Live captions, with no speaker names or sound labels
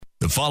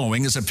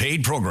following is a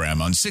paid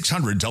program on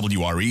 600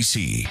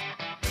 WREC.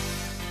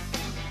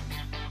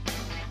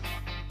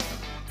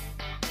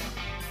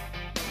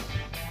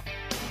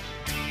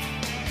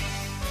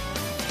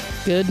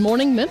 Good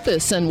morning,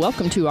 Memphis, and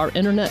welcome to our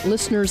internet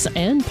listeners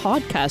and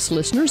podcast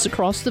listeners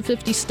across the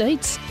 50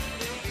 states.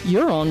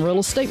 You're on Real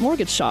Estate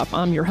Mortgage Shop.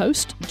 I'm your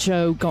host,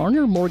 Joe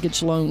Garner,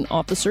 Mortgage Loan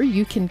Officer.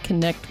 You can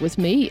connect with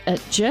me at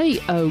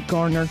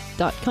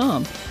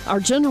jogarner.com. Our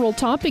general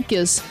topic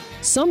is,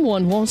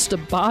 someone wants to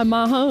buy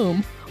my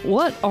home.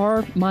 What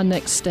are my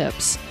next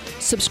steps?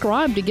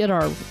 Subscribe to get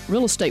our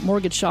Real Estate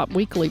Mortgage Shop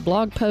weekly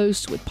blog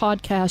posts with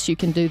podcasts. You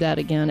can do that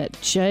again at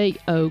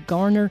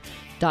jogarner.com.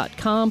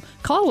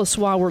 Call us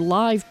while we're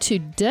live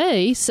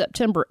today,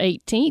 September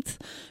 18th,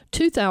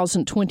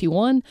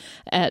 2021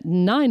 at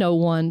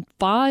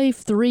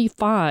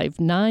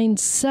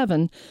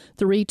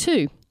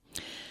 901-535-9732.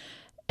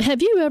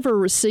 Have you ever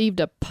received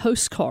a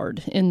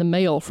postcard in the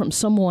mail from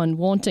someone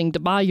wanting to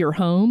buy your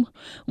home?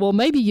 Well,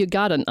 maybe you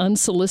got an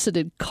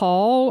unsolicited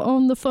call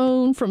on the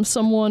phone from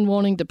someone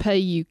wanting to pay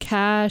you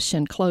cash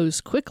and close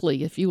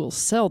quickly if you will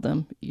sell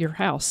them your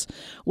house.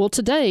 Well,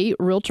 today,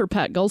 Realtor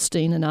Pat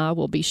Goldstein and I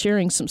will be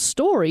sharing some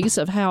stories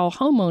of how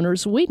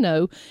homeowners we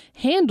know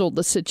handled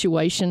the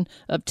situation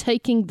of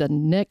taking the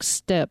next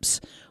steps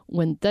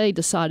when they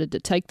decided to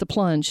take the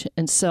plunge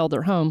and sell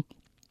their home.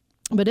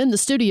 But in the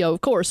studio, of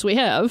course, we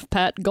have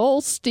Pat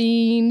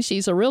Goldstein.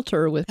 She's a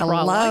realtor with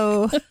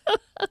Hello.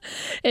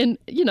 And,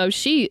 you know,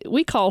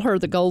 we call her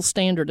the gold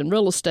standard in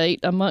real estate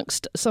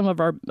amongst some of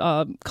our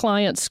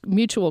clients,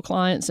 mutual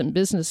clients and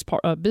business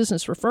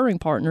referring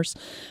partners.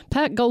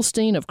 Pat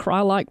Goldstein of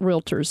Crye-Leike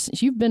Realtors.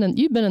 You've been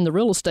in the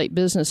real estate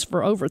business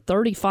for over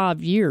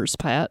 35 years,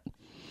 Pat.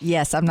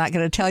 Yes, I'm not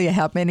going to tell you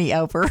how many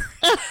over.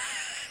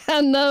 I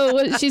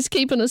know, she's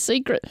keeping a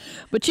secret.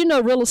 But you know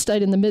real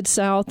estate in the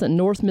Mid-South and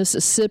North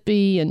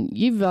Mississippi, and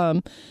you've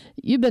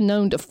been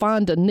known to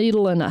find a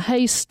needle in a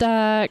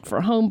haystack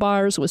for home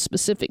buyers with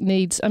specific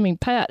needs. I mean,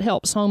 Pat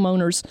helps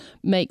homeowners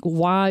make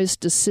wise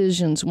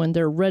decisions when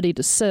they're ready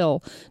to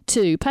sell,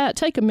 too. Pat,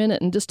 take a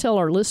minute and just tell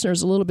our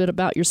listeners a little bit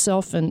about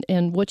yourself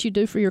and what you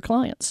do for your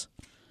clients.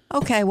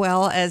 Okay,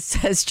 well,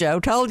 as Joe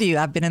told you,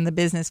 I've been in the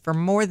business for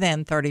more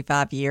than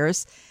 35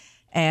 years,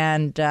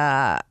 and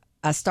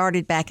I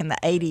started back in the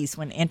 80s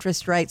when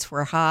interest rates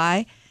were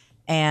high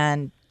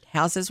and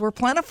houses were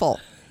plentiful.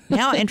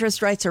 Now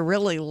interest rates are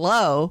really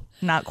low,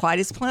 not quite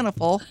as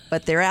plentiful,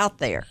 but they're out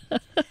there.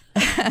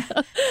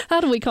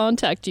 How do we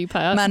contact you,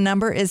 Pat? My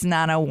number is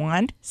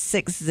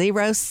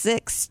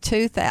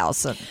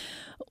 901-606-2000.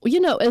 You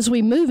know, as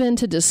we move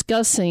into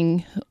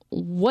discussing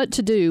what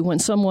to do when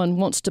someone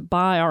wants to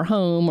buy our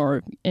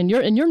home, and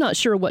you're not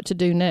sure what to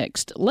do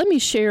next, let me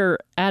share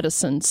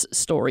Addison's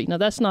story. Now,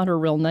 that's not her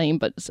real name,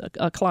 but it's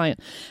a client.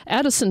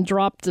 Addison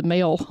dropped the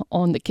mail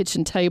on the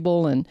kitchen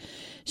table, and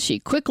she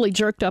quickly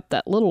jerked up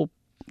that little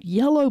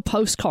yellow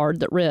postcard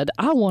that read,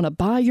 "I want to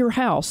buy your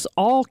house,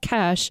 all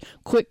cash,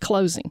 quick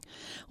closing."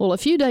 Well, a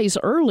few days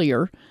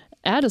earlier,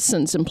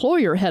 Addison's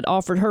employer had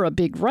offered her a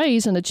big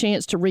raise and a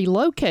chance to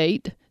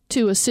relocate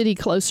to a city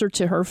closer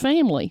to her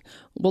family.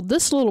 Well,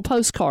 this little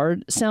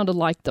postcard sounded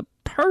like the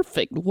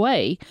perfect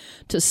way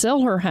to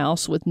sell her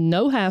house with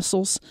no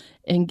hassles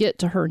and get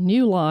to her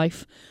new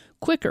life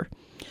quicker.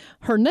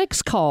 Her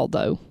next call,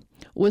 though,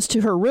 was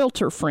to her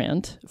realtor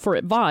friend for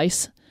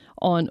advice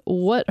on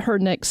what her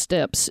next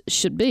steps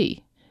should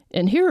be.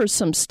 And here are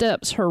some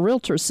steps her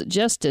realtor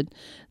suggested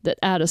that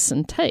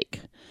Addison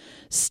take.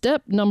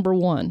 Step number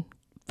 1,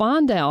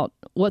 find out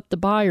what the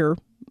buyer,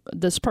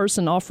 this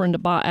person offering to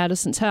buy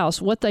Addison's house,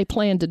 what they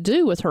plan to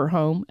do with her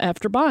home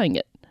after buying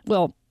it.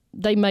 Well,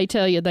 they may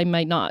tell you, they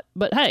may not.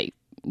 But hey,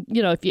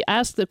 you know, if you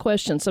ask the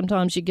question,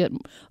 sometimes you get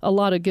a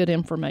lot of good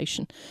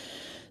information.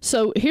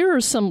 So here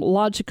are some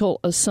logical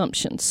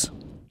assumptions.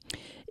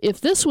 If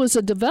this was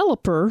a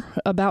developer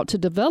about to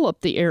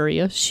develop the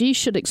area, she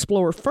should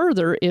explore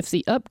further if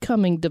the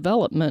upcoming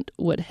development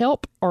would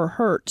help or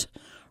hurt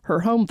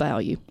her home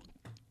value.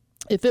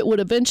 If it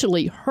would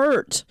eventually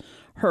hurt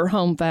her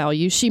home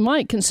value, she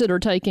might consider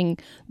taking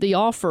the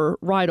offer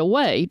right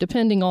away,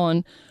 depending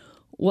on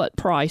what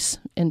price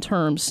and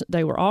terms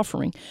they were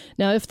offering.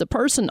 Now, if the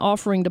person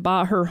offering to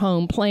buy her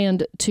home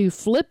planned to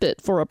flip it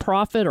for a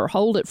profit or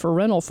hold it for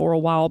rental for a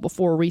while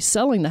before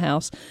reselling the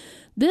house,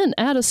 then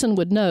Addison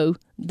would know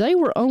they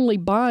were only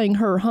buying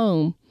her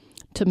home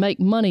to make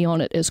money on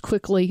it as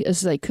quickly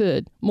as they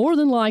could. More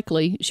than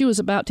likely, she was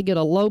about to get a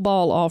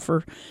lowball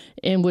offer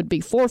and would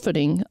be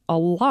forfeiting a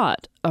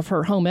lot of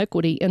her home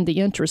equity in the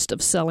interest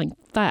of selling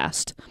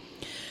fast.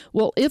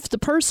 Well, if the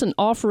person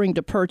offering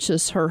to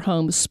purchase her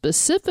home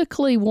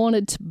specifically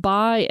wanted to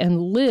buy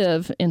and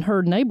live in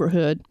her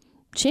neighborhood,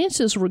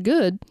 chances were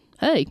good,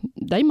 hey,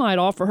 they might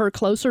offer her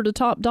closer to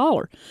top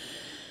dollar.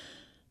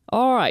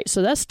 All right,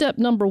 so that's step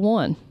number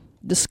 1.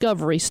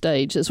 Discovery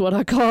stage is what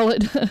I call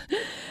it.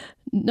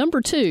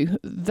 Number 2,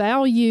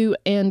 value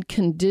and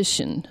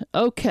condition.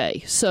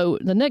 Okay, so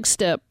the next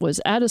step was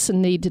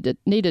Addison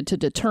needed to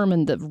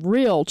determine the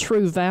real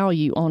true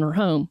value on her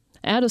home.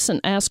 Addison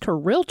asked her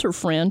realtor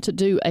friend to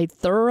do a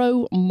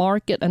thorough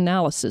market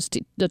analysis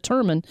to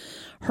determine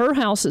her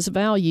house's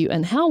value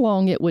and how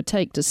long it would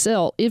take to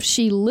sell if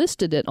she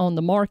listed it on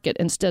the market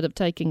instead of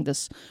taking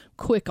this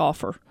quick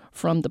offer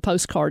from the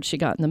postcard she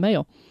got in the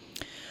mail.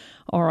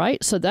 All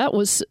right, so that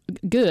was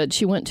good.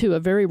 She went to a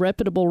very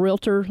reputable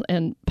realtor.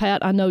 And,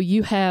 Pat, I know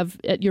you have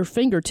at your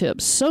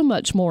fingertips so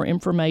much more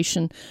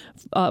information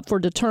for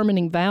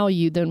determining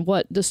value than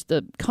what just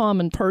the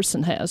common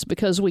person has,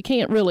 because we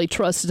can't really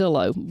trust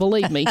Zillow.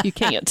 Believe me, you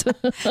can't.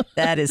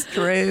 That is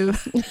true.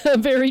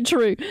 Very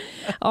true.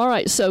 All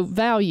right, so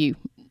value.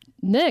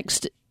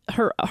 Next,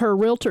 her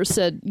realtor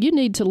said, you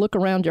need to look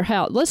around your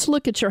house. Let's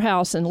look at your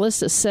house and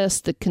let's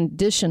assess the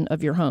condition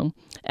of your home.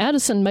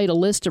 Addison made a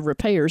list of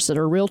repairs that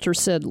her realtor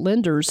said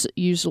lenders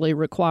usually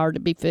require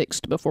to be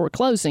fixed before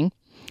closing.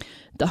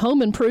 The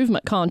home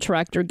improvement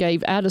contractor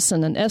gave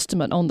Addison an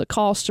estimate on the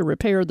cost to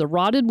repair the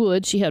rotted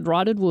wood. She had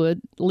rotted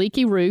wood,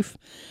 leaky roof.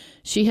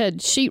 She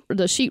had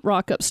the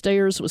sheetrock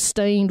upstairs was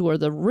stained where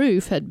the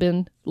roof had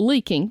been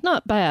leaking.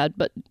 Not bad,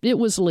 but it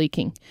was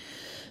leaking.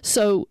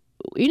 So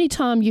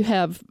anytime you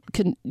have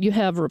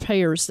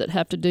repairs that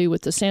have to do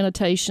with the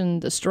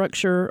sanitation, the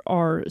structure,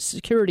 or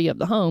security of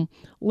the home,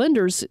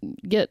 lenders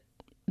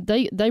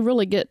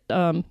really get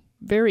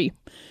very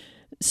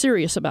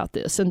serious about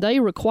this, and they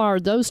require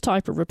those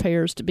type of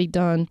repairs to be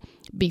done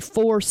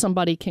before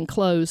somebody can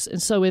close.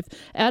 And so if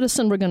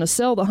Addison were going to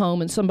sell the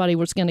home and somebody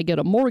was going to get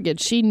a mortgage,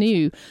 she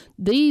knew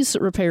these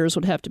repairs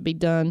would have to be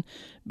done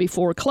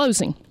before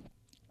closing.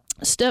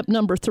 Step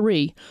number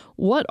 3,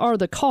 what are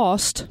the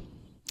costs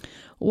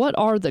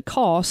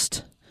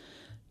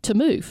to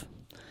move?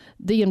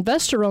 The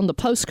investor on the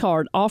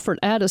postcard offered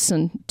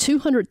Addison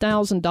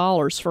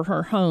 $200,000 for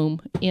her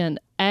home in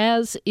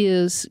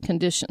as-is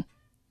condition.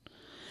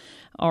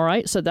 All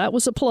right, so that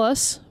was a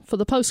plus for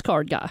the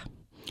postcard guy.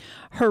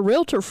 Her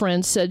realtor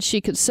friend said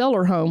she could sell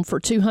her home for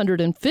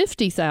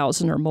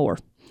 $250,000 or more.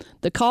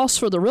 The cost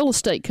for the real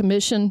estate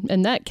commission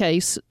in that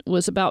case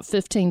was about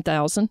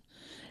 $15,000.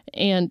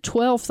 And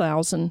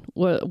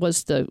 $12,000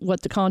 was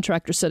what the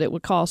contractor said it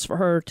would cost for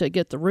her to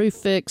get the roof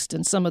fixed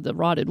and some of the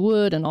rotted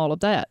wood and all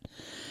of that.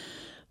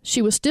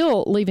 She was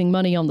still leaving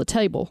money on the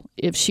table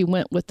if she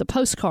went with the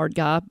postcard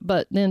guy,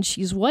 but then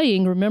she's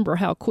weighing, remember,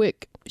 how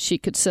quick she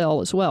could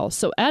sell as well.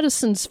 So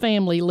Addison's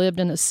family lived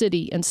in a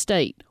city and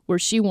state where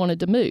she wanted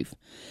to move.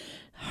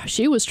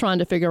 She was trying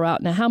to figure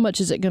out, now, how much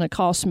is it going to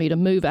cost me to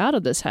move out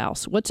of this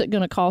house? What's it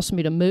going to cost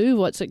me to move?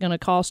 What's it going to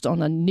cost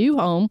on a new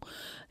home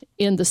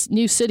in the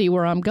new city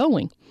where I'm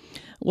going?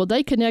 Well,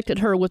 they connected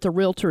her with a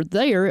realtor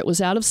there. It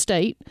was out of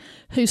state,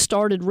 who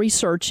started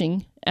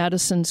researching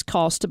Addison's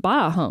cost to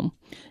buy a home.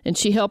 And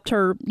she helped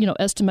her,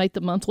 estimate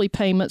the monthly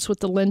payments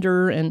with the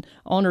lender and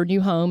on her new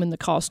home and the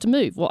cost to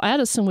move. Well,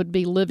 Addison would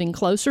be living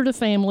closer to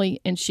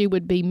family, and she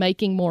would be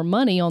making more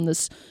money on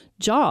this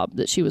job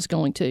that she was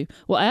going to.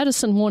 Well,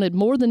 Addison wanted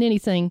more than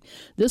anything.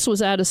 This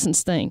was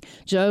Addison's thing.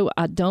 Joe,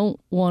 I don't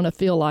want to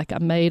feel like I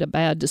made a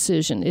bad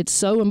decision. It's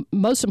so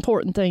most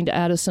important thing to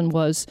Addison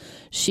was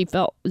she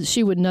felt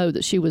she would know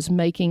that she was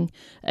making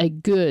a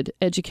good,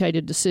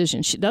 educated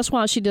decision. That's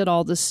why she did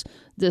all this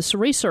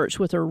research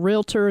with her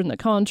realtor and the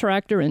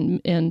contractor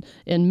and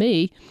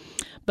me.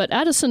 But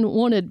Addison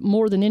wanted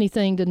more than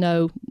anything to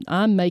know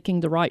I'm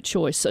making the right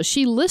choice. So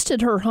she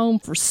listed her home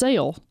for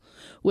sale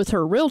with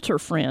her realtor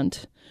friend,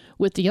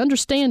 with the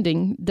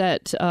understanding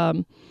that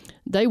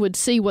they would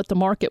see what the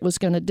market was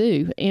going to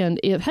do. And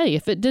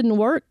if it didn't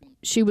work,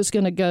 she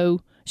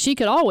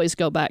could always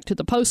go back to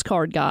the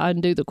postcard guy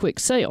and do the quick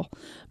sale.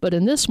 But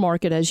in this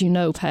market, as you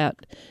know, Pat,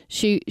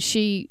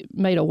 she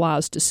made a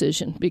wise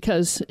decision,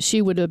 because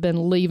she would have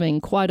been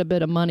leaving quite a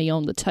bit of money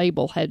on the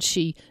table had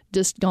she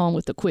just gone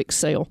with the quick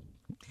sale.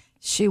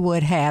 She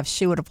would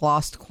have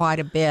lost quite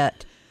a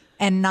bit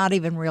and not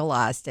even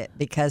realized it,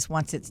 because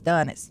once it's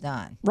done, it's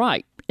done.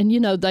 Right. And,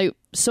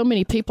 so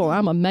many people,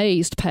 I'm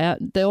amazed,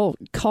 Pat, they'll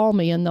call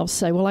me and they'll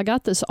say, well, I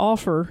got this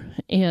offer,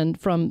 and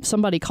from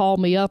somebody called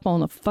me up on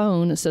the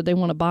phone and said they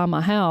want to buy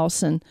my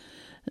house. And,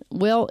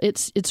 well,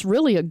 it's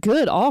really a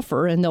good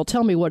offer, and they'll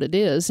tell me what it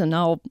is, and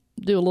I'll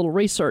do a little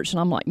research, and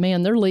I'm like,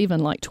 man, they're leaving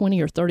like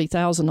 $20,000 or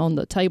 $30,000 on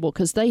the table,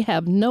 because they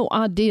have no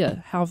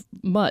idea how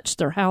much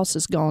their house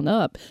has gone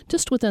up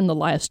just within the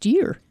last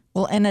year.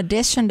 Well, in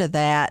addition to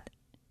that,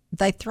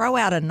 they throw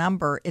out a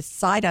number. It's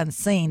sight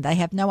unseen. They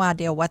have no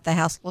idea what the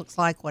house looks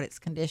like, what its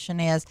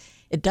condition is.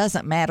 It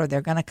doesn't matter.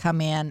 They're going to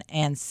come in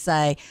and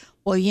say,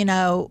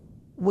 well,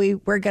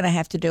 we're going to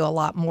have to do a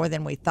lot more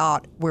than we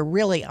thought. We're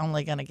really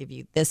only going to give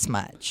you this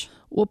much.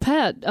 Well,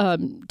 Pat,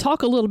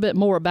 talk a little bit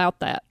more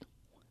about that.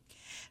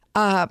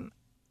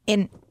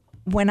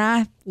 When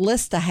I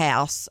list a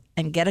house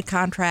and get a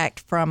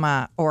contract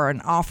or an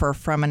offer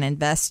from an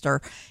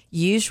investor,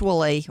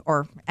 usually,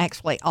 or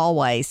actually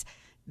always,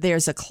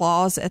 there's a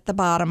clause at the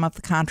bottom of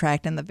the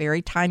contract in the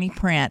very tiny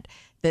print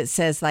that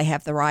says they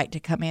have the right to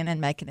come in and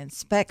make an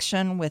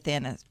inspection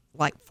within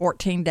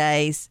 14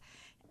 days,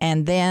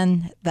 and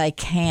then they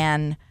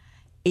can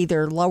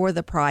either lower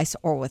the price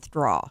or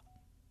withdraw.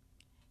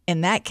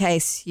 In that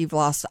case, you've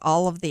lost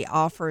all of the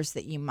offers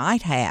that you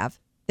might have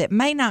that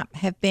may not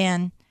have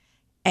been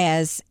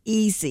as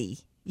easy.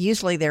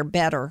 Usually they're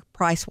better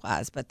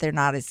price-wise, but they're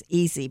not as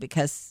easy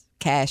because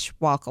cash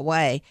walk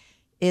away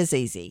is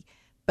easy.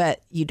 But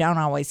you don't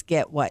always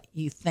get what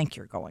you think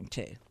you're going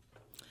to.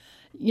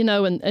 You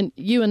know, and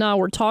you and I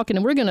were talking,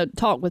 and we're going to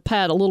talk with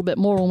Pat a little bit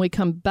more when we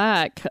come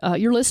back.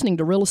 You're listening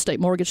to Real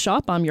Estate Mortgage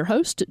Shop. I'm your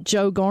host,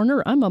 Joe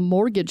Garner. I'm a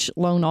mortgage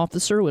loan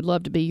officer. Would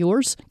love to be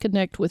yours.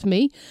 Connect with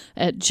me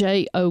at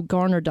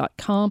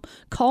jogarner.com.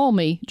 Call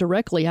me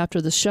directly after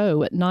the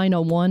show at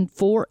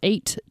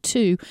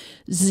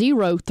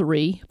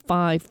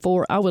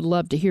 901-482-0354. I would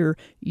love to hear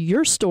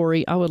your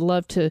story. I would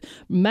love to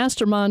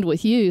mastermind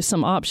with you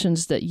some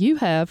options that you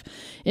have.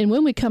 And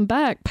when we come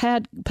back,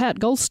 Pat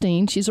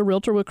Goldstein, she's a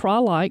realtor with Cry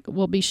Like,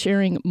 will be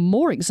sharing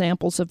more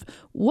examples of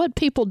what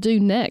people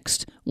do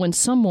next when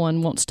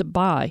someone wants to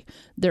buy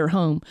their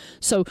home.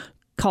 So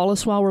call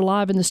us while we're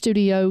live in the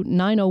studio,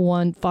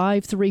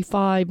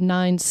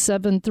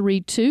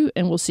 901-535-9732,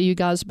 and we'll see you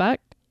guys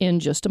back in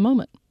just a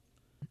moment.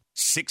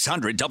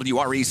 600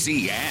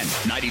 WREC and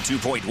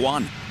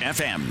 92.1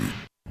 FM.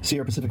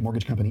 Sierra Pacific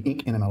Mortgage Company,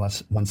 Inc.,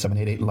 NMLS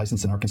 1788,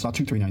 licensed in Arkansas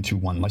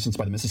 23921, licensed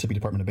by the Mississippi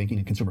Department of Banking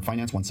and Consumer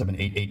Finance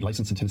 1788,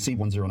 licensed in Tennessee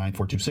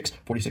 109426,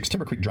 46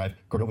 Timber Creek Drive,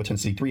 Cordova,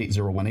 Tennessee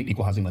 38018,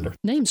 equal housing lender.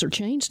 Names are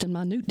changed and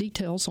minute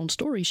details on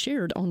stories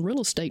shared on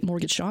Real Estate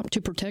Mortgage Shop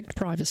to protect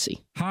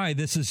privacy. Hi,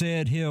 this is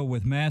Ed Hill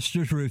with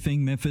Masters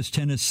Roofing, Memphis,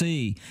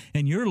 Tennessee,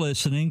 and you're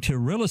listening to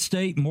Real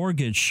Estate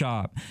Mortgage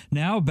Shop.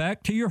 Now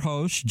back to your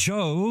host,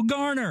 Joe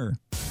Garner.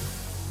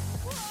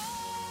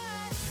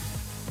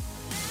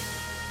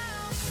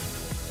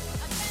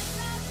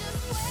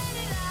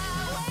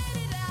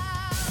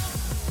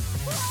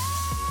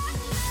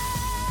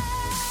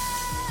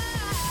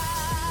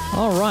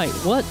 All right,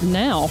 what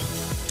now?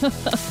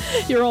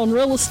 You're on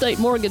Real Estate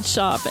Mortgage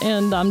Shop,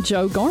 and I'm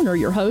Joe Garner,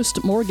 your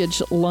host, mortgage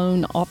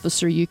loan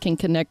officer. You can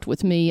connect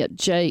with me at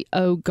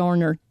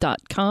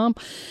jogarner.com.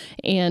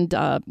 And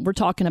we're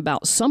talking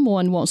about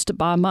someone wants to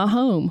buy my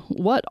home.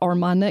 What are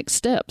my next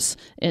steps?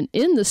 And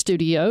in the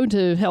studio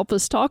to help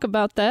us talk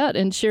about that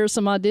and share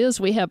some ideas,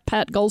 we have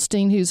Pat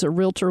Goldstein, who's a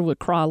realtor with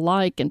Cry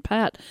Like. And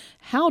Pat,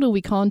 how do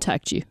we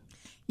contact you?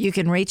 You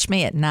can reach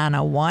me at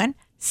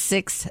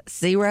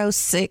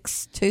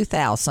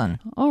 901-606-2000.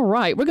 All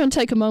right. We're going to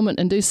take a moment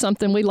and do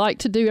something we like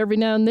to do every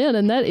now and then,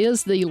 and that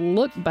is the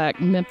Look Back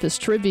Memphis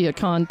Trivia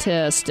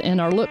Contest. And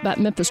our Look Back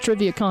Memphis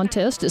Trivia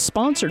Contest is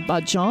sponsored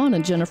by John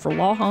and Jennifer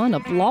Lawhon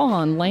of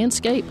Lawhon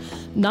Landscape,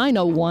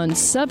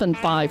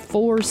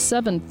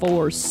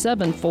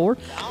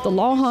 901-754-7474. The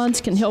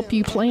Lawhons can help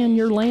you plan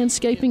your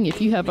landscaping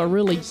if you have a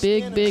really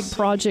big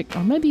project,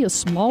 or maybe a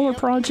smaller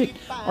project,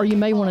 or you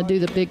may want to do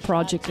the big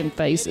project in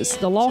phases.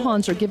 The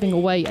Lawhons are giving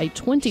away a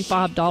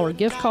 $25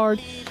 gift card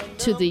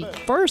to the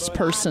first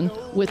person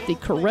with the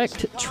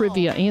correct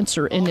trivia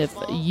answer. And if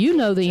you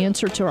know the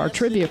answer to our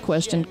trivia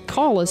question,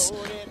 call us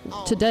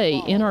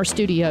today in our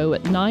studio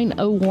at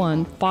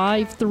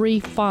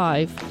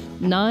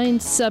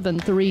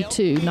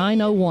 901-535-9732.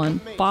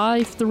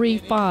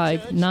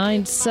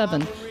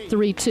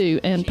 901-535-9732.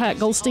 And Pat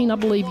Goldstein, I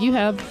believe you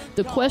have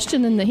the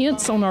question and the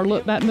hints on our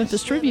Look Back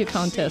Memphis Trivia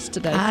Contest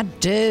today. I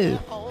do.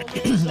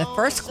 The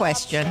first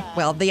question,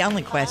 well, the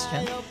only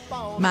question.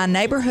 My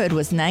neighborhood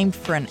was named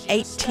for an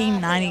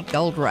 1890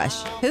 gold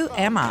rush. Who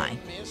am I?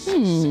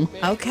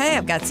 Okay,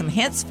 I've got some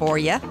hints for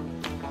you.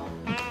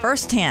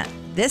 First hint,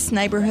 this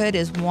neighborhood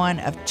is one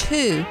of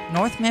 2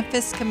 North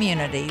Memphis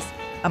communities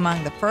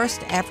among the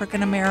first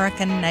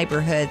African-American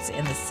neighborhoods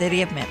in the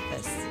city of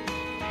Memphis.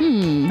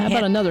 How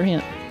about another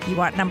hint? You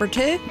want number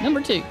 2?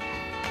 Number 2.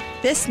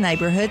 This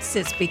neighborhood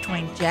sits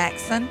between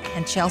Jackson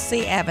and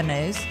Chelsea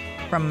Avenues,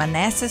 from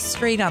Manassas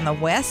Street on the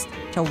west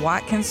to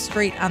Watkins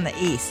Street on the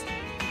east.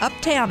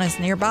 Uptown is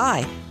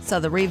nearby,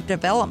 so the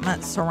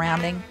redevelopment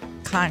surrounding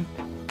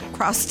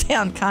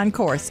Crosstown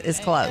Concourse is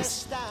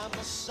close.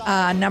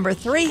 Number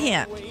 3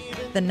 hint.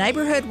 The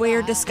neighborhood we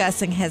are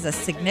discussing has a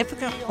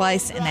significant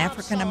place in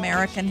African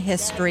American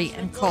history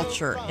and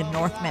culture in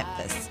North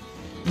Memphis.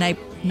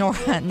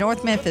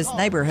 North Memphis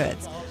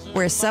neighborhoods,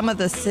 where some of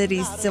the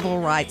city's civil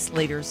rights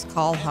leaders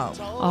call home.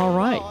 All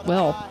right.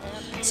 Well,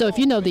 so if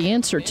you know the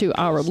answer to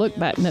our Look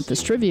Back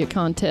Memphis Trivia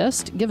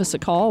Contest, give us a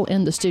call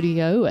in the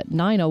studio at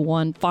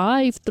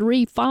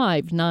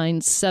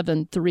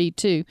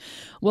 901-535-9732.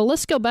 Well,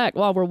 let's go back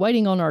while we're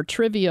waiting on our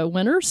trivia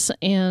winners.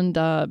 And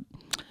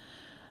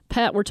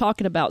Pat, we're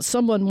talking about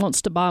someone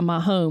wants to buy my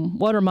home.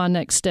 What are my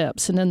next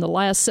steps? And in the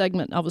last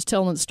segment, I was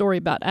telling the story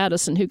about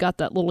Addison, who got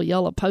that little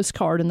yellow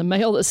postcard in the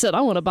mail that said,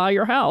 I want to buy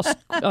your house.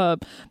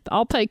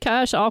 I'll pay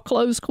cash. I'll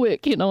close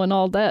quick, and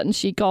all that. And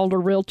she called her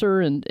realtor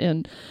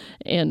and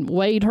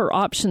weighed her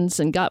options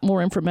and got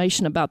more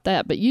information about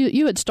that. But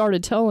you had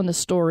started telling a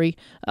story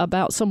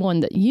about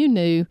someone that you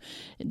knew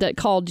that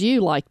called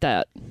you like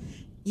that.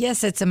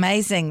 Yes, it's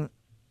amazing.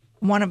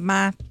 One of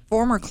my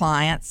former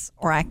clients,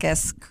 or I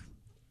guess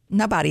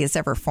nobody is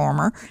ever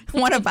former.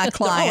 One of my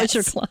clients, always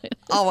your client,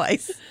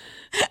 always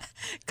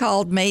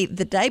called me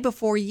the day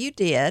before you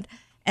did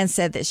and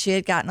said that she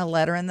had gotten a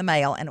letter in the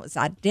mail, and it was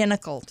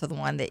identical to the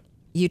one that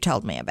you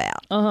told me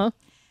about.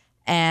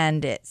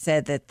 And it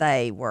said that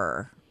they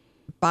were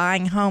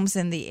buying homes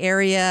in the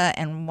area,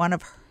 and one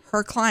of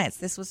her clients,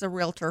 this was a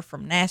realtor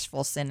from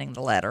Nashville sending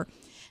the letter,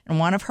 and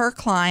one of her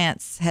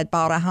clients had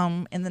bought a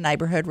home in the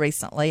neighborhood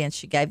recently, and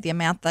she gave the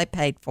amount they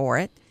paid for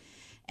it.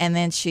 And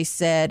then she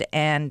said,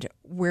 and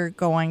we're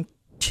going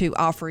to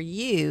offer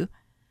you,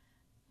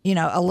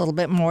 a little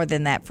bit more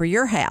than that for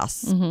your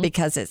house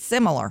because it's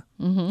similar.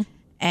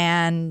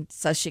 And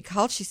so she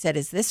called. She said,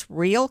 is this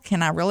real?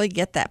 Can I really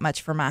get that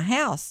much for my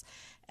house?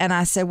 And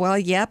I said, well,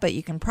 yeah, but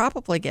you can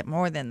probably get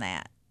more than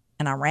that.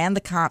 And I ran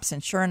the comps,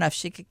 and sure enough,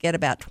 she could get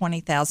about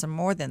 $20,000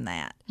 more than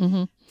that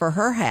for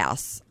her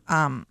house.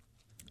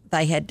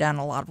 They had done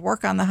a lot of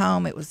work on the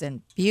home. It was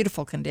in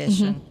beautiful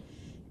condition.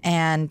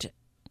 And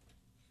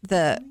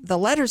the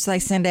letters they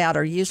send out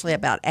are usually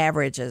about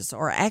averages,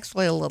 or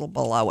actually a little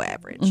below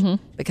average,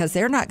 because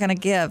they're not going to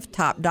give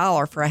top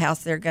dollar for a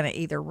house they're going to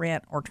either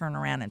rent or turn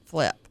around and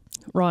flip.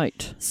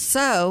 Right.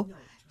 So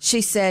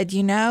she said,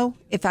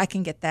 if I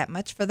can get that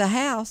much for the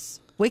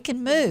house, we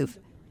can move.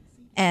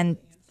 And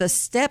the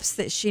steps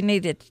that she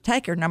needed to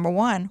take are, number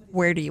one,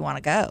 where do you want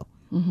to go?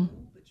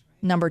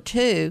 Number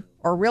two,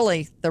 or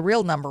really the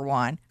real number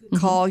one,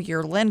 call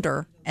your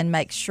lender and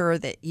make sure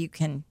that you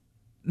can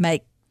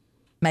make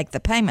the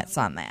payments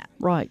on that.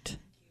 Right.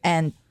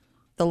 And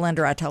the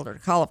lender I told her to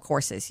call, of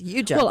course, is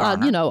you, Joe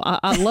Garner.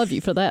 I love you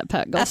for that,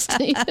 Pat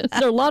Goldstein.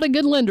 There are a lot of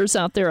good lenders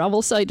out there, I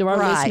will say to our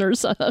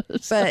listeners.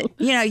 But,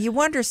 you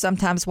wonder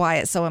sometimes why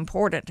it's so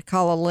important to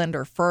call a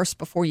lender first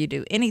before you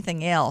do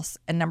anything else.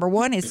 And number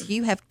one is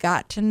you have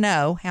got to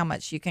know how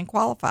much you can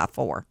qualify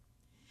for.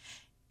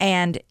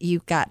 And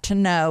you've got to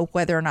know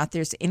whether or not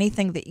there's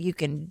anything that you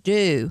can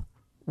do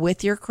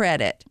with your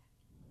credit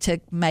to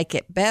make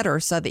it better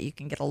so that you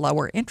can get a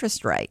lower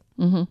interest rate.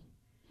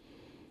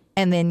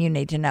 And then you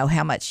need to know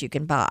how much you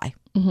can buy.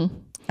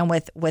 And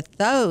with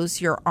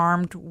those, you're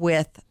armed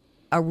with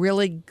a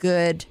really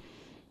good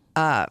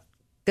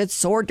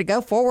sword to go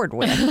forward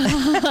with.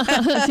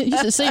 You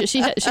should see it.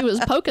 She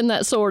was poking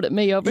that sword at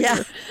me over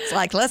here. It's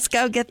like, let's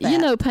go get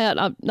that. Pat,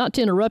 not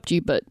to interrupt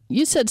you, but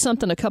you said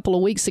something a couple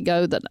of weeks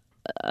ago that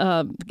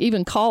a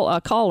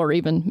caller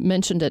even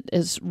mentioned it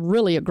as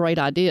really a great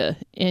idea.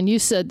 And you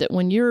said that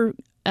when you're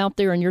out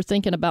there and you're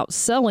thinking about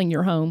selling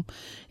your home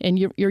and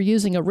you're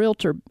using a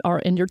realtor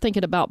and you're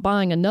thinking about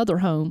buying another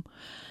home,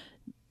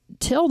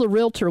 tell the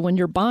realtor when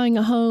you're buying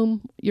a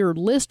home your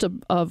list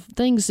of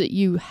things that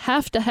you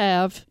have to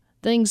have,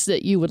 things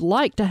that you would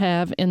like to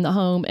have in the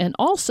home. And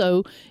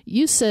also,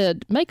 you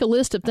said make a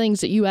list of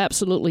things that you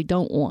absolutely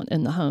don't want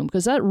in the home,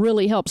 because that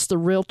really helps the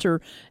realtor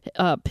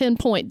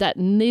pinpoint that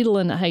needle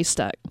in the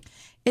haystack.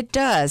 It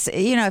does.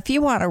 If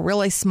you want a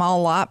really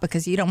small lot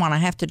because you don't want to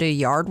have to do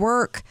yard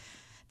work,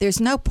 there's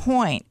no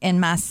point in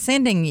my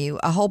sending you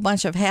a whole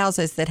bunch of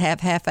houses that have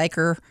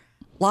half-acre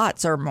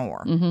lots or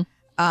more.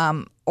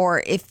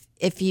 Or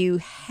if you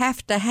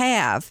have to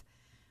have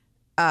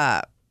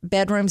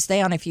bedrooms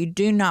down, if you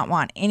do not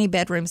want any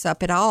bedrooms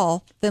up at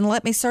all, then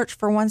let me search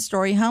for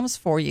one-story homes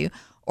for you,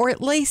 or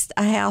at least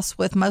a house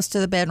with most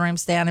of the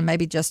bedrooms down and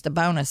maybe just a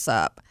bonus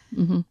up.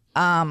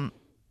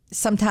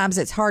 Sometimes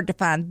it's hard to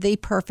find the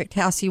perfect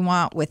house you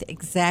want with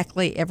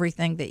exactly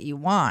everything that you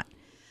want.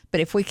 But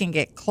if we can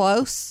get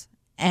close,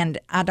 and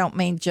I don't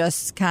mean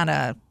just kind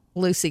of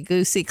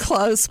loosey-goosey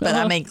close, but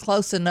I mean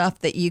close enough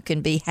that you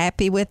can be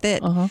happy with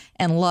it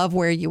and love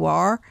where you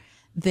are,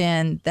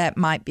 then that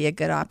might be a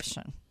good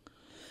option.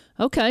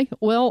 Okay,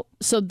 well,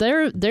 so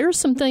there's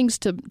some things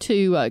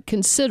to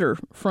consider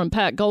from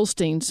Pat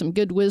Goldstein, some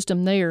good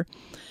wisdom there.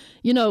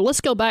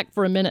 Let's go back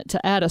for a minute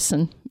to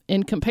Addison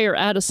and compare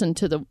Addison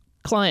to the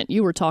client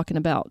you were talking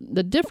about.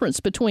 The difference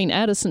between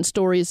Addison's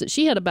story is that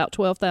she had about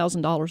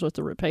 $12,000 worth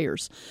of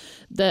repairs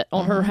that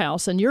on her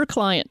house, and your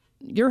client,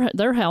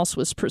 their house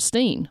was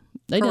pristine.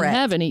 They Correct. didn't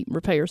have any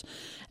repairs.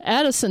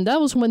 Addison, that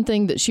was one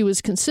thing that she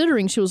was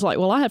considering. She was like,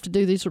 well, I have to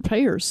do these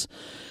repairs.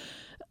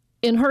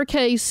 In her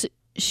case,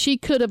 she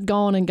could have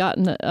gone and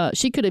gotten,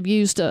 she could have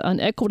used an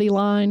equity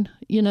line,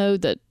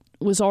 that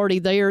was already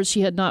there.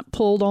 She had not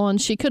pulled on.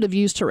 She could have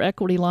used her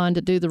equity line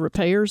to do the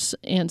repairs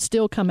and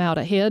still come out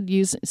ahead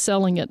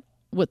selling it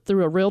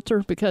through a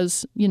realtor,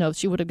 because,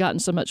 she would have gotten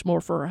so much more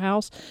for her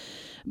house.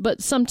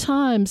 But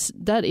sometimes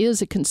that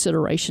is a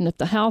consideration. If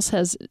the house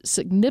has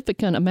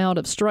significant amount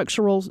of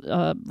structural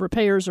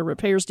repairs or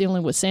repairs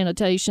dealing with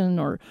sanitation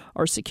or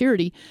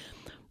security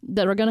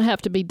that are going to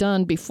have to be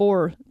done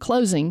before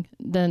closing,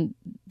 then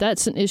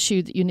that's an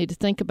issue that you need to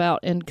think about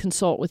and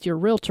consult with your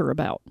realtor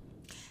about.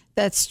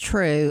 That's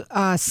true.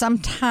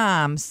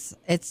 Sometimes,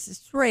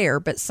 it's rare,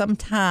 but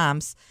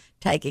sometimes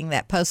taking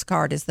that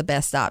postcard is the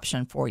best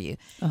option for you.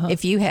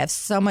 If you have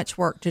so much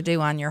work to do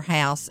on your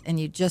house and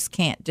you just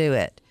can't do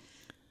it,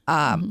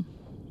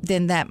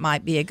 then that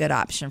might be a good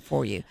option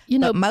for you.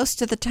 But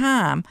most of the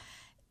time,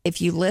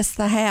 if you list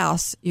the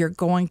house, you're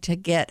going to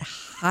get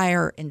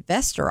higher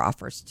investor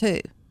offers too.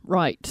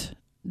 Right.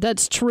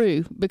 that's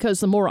true, because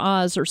the more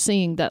eyes are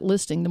seeing that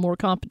listing, the more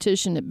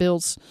competition it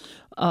builds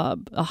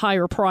a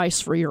higher price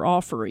for your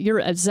offer. You're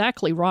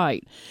exactly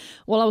right.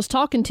 Well, I was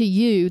talking to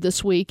you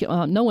this week,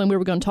 knowing we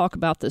were going to talk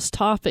about this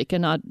topic,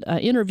 and I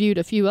interviewed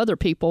a few other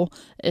people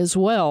as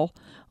well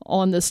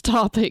on this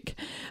topic.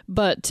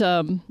 But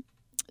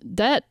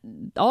that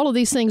all of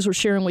these things we're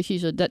sharing with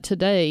you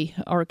today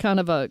are kind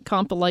of a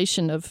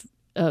compilation of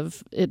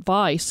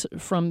advice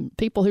from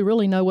people who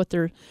really know what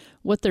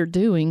they're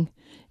doing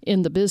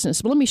in the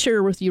business. But let me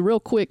share with you real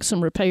quick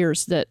some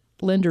repairs that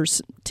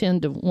lenders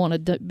tend to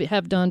want to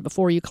have done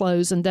before you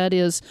close, and that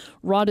is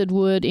rotted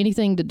wood,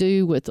 anything to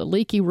do with a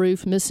leaky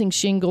roof, missing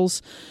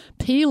shingles,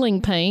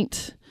 peeling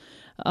paint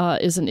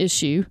is an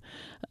issue,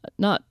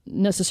 not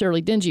necessarily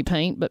dingy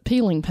paint, but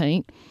peeling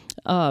paint,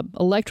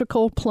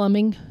 electrical,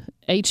 plumbing,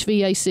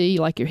 HVAC,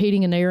 like your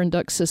heating and air and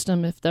duct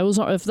system. If those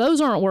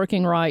aren't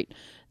working right,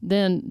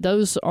 then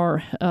those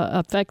are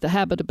affect the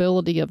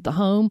habitability of the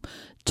home.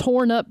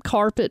 Torn up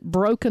carpet,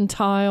 broken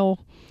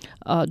tile,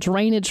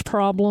 drainage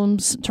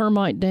problems,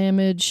 termite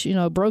damage,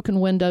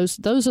 broken windows.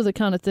 Those are the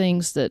kind of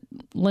things that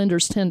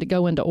lenders tend to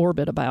go into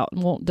orbit about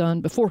and want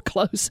done before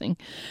closing.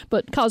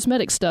 But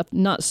cosmetic stuff,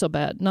 not so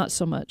bad, not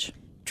so much.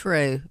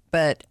 True.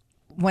 But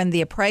when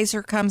the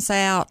appraiser comes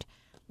out,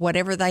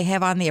 whatever they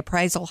have on the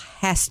appraisal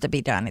has to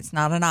be done. It's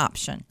not an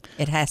option.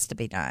 It has to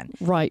be done.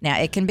 Right. Now,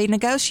 it can be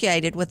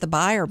negotiated with the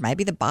buyer.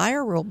 Maybe the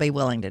buyer will be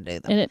willing to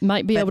do them. And it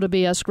might be able to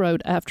be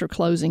escrowed after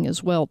closing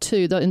as well,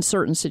 too, in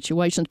certain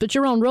situations. But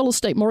you're on Real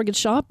Estate Mortgage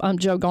Shop. I'm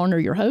Joe Garner,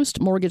 your host,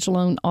 mortgage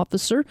loan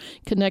officer.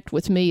 Connect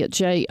with me at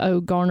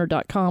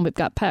jogarner.com. We've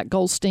got Pat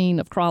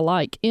Goldstein of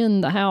Cry-Like in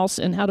the house.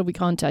 And how do we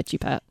contact you,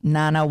 Pat?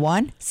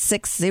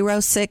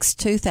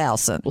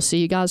 901-606-2000. We'll see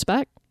you guys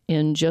back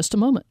in just a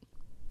moment.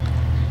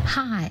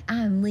 Hi,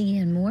 I'm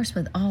Leanne Morse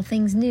with All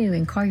Things New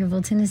in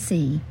Collierville,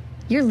 Tennessee.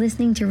 You're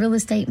listening to Real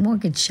Estate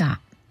Mortgage Shop.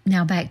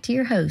 Now back to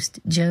your host,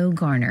 Joe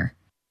Garner.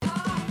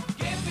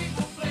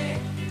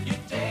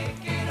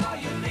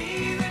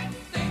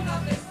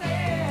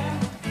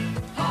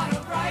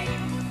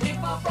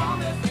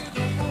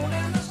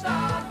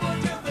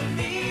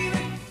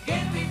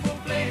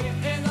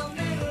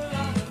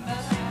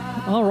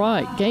 All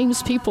right,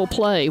 games people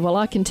play. Well,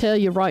 I can tell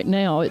you right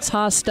now, it's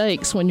high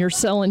stakes when you're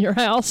selling your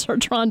house or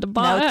trying to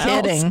buy a house.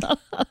 No kidding.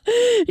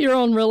 You're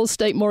on Real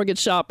Estate Mortgage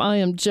Shop. I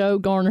am Joe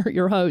Garner,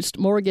 your host,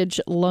 mortgage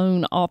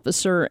loan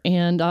officer,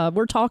 and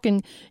we're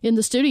talking in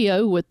the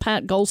studio with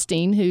Pat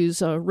Goldstein,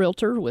 who's a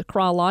realtor with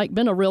Cry-Like,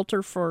 been a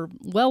realtor for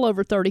well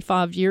over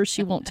 35 years.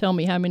 She won't tell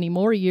me how many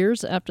more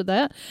years after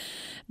that,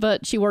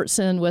 but she works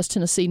in West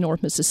Tennessee,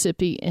 North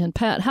Mississippi. And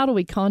Pat, how do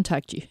we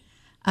contact you?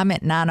 I'm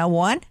at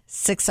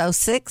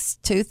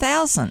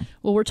 901-606-2000.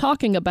 Well, we're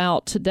talking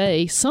about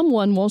today,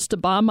 someone wants to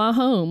buy my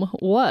home.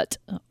 What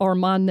are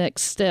my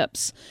next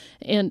steps?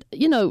 And,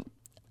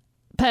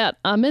 Pat,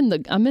 I'm in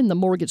the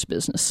mortgage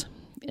business.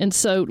 And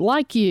so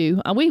like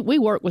you, we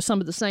work with some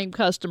of the same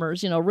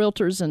customers,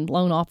 realtors and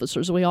loan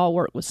officers. We all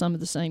work with some of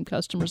the same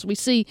customers. We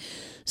see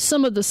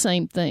some of the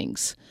same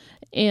things.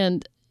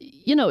 And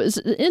it's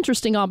an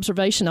interesting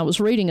observation. I was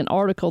reading an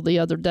article the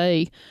other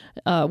day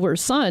where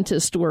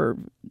scientists were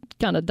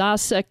kind of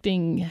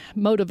dissecting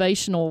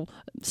motivational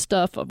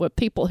stuff with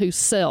people who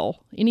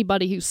sell,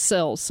 anybody who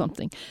sells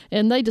something.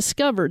 And they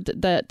discovered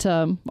that,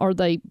 or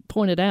they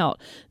pointed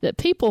out, that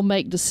people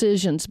make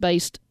decisions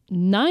based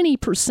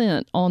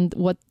 90% on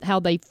how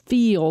they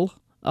feel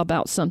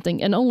about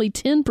something and only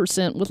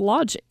 10% with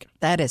logic.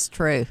 That is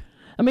true.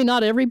 I mean,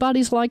 not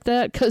everybody's like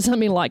that because,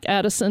 like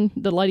Addison,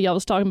 the lady I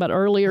was talking about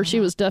earlier,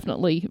 she was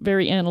definitely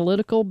very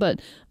analytical,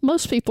 but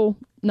most people,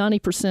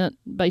 90%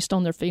 based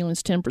on their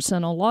feelings,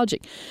 10% on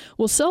logic.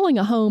 Well, selling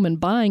a home and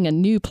buying a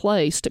new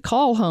place to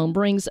call home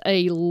brings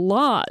a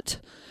lot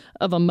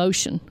of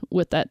emotion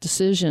with that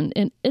decision.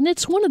 And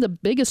it's one of the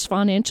biggest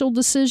financial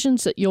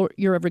decisions that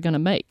you're ever going to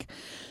make.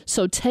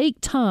 So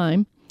take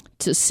time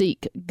to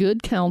seek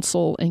good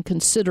counsel and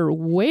consider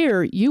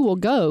where you will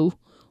go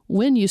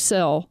when you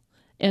sell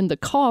and the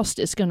cost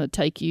it's going to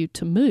take you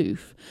to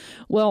move.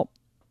 Well,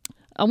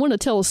 I want to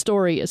tell a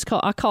story.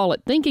 I call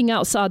it Thinking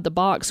Outside the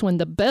Box, when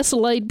the best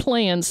laid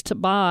plans to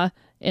buy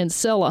and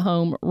sell a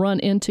home run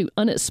into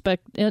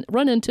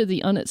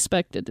the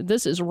unexpected.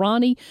 This is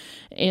Ronnie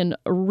and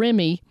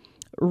Remy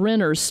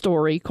Renner's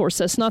story. Of course,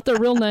 that's not their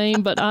real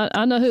name, but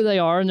I know who they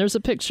are, and there's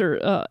a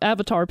picture,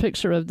 avatar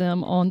picture of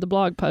them on the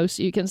blog post.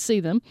 You can see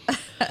them.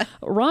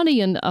 Ronnie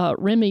and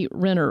Remy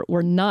Renner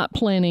were not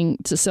planning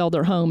to sell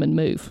their home and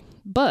move,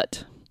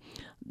 but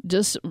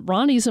just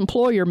Ronnie's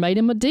employer made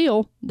him a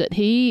deal that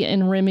he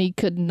and Remy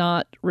could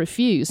not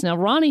refuse. Now,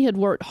 Ronnie had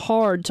worked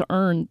hard to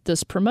earn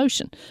this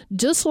promotion.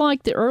 Just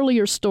like the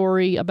earlier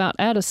story about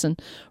Addison,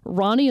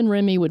 Ronnie and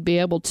Remy would be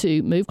able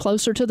to move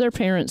closer to their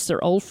parents,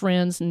 their old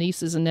friends,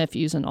 nieces and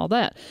nephews, and all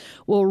that.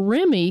 Well,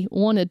 Remy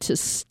wanted to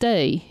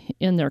stay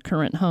in their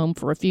current home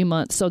for a few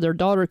months so their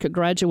daughter could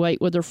graduate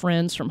with her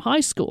friends from high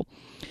school.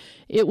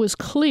 It was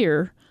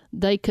clear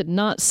they could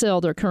not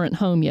sell their current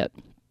home yet.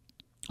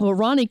 Well,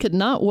 Ronnie could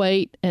not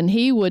wait, and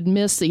he would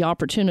miss the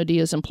opportunity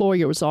his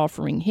employer was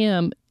offering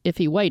him if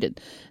he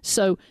waited.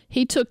 So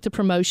he took the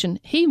promotion.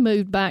 He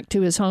moved back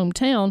to his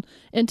hometown,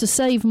 and to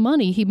save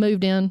money, he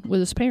moved in with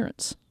his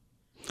parents.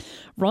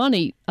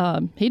 Ronnie,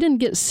 he didn't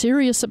get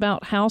serious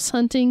about house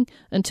hunting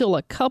until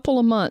a couple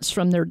of months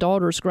from their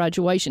daughter's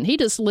graduation. He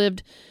just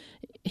lived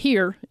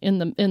here in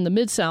the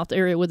Mid-South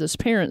area with his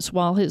parents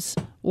while his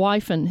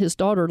wife and his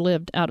daughter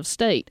lived out of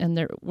state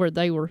and where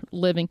they were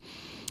living.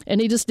 And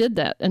he just did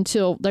that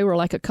until they were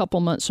like a couple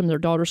months from their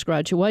daughter's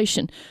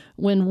graduation.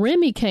 When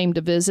Remy came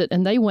to visit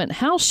and they went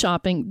house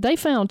shopping, they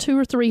found 2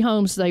 or 3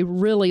 homes they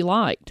really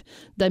liked.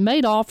 They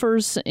made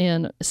offers,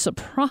 and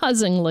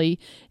surprisingly,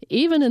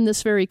 even in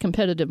this very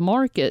competitive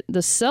market,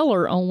 the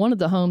seller on one of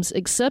the homes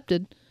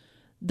accepted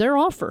their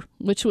offer,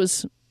 which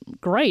was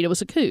great. It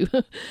was a coup.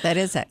 That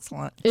is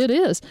excellent. It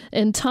is.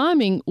 And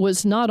timing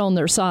was not on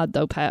their side,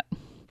 though, Pat,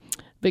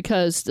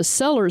 because the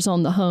sellers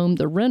on the home,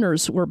 the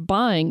renters were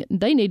buying,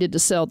 they needed to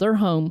sell their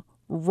home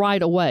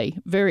right away,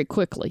 very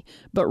quickly.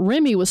 But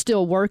Remy was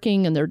still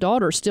working, and their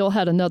daughter still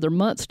had another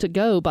month to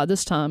go by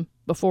this time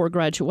before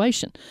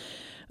graduation.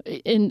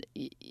 And,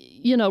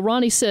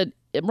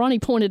 Ronnie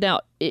pointed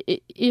out,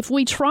 if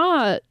we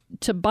try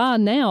to buy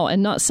now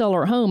and not sell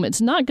our home,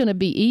 it's not going to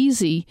be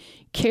easy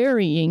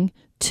carrying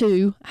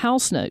 2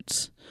 house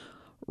notes.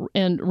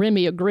 And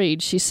Remy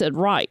agreed. She said,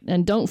 right.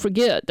 And don't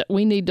forget that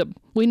we need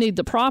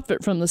the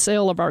profit from the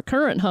sale of our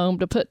current home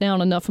to put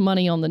down enough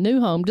money on the new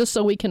home just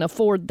so we can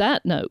afford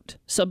that note.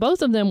 So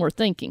both of them were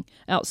thinking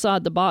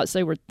outside the box.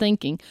 They were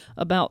thinking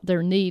about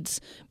their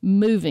needs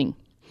moving.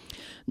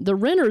 The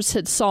renters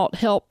had sought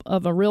help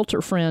of a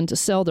realtor friend to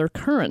sell their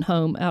current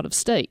home out of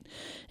state.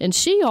 And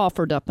she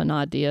offered up an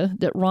idea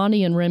that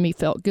Ronnie and Remy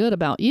felt good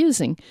about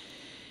using.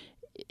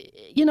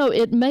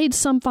 It made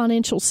some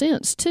financial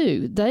sense,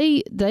 too.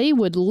 They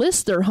would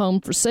list their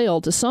home for sale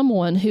to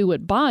someone who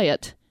would buy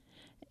it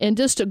and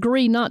just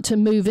agree not to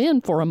move in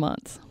for a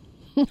month.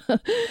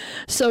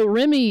 So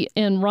Remy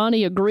and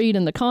Ronnie agreed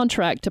in the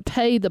contract to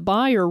pay the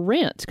buyer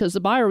rent because the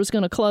buyer was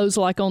going to close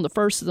like on the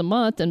first of the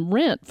month and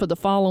rent for the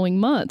following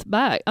month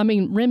back. I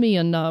mean, Remy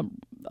and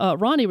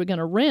Ronnie were going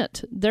to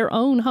rent their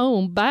own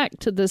home back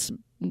to this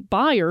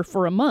buyer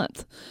for a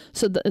month.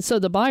 So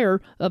the buyer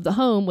of the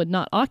home would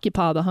not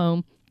occupy the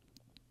home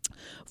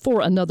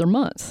for another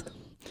month.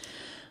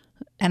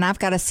 And I've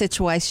got a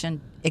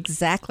situation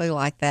exactly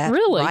like that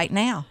right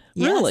now.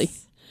 Yes. Really?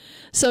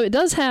 So it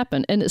does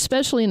happen, and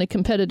especially in a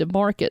competitive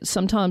market,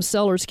 sometimes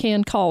sellers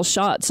can call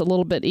shots a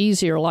little bit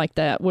easier like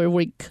that, where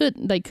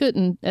they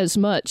couldn't as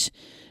much,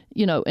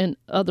 in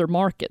other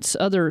markets,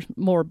 other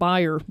more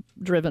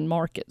buyer-driven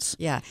markets.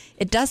 Yeah,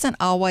 it doesn't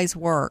always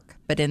work,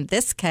 but in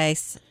this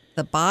case,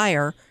 the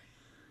buyer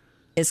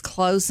is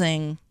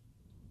closing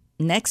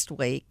next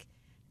week,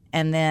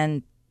 and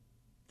then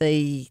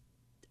the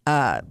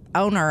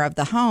owner of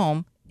the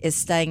home is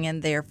staying in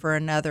there for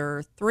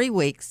another 3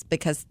 weeks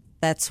because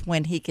that's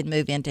when he can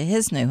move into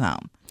his new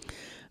home.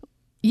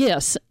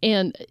 Yes,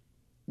 and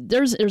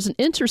there's an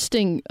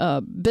interesting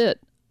bit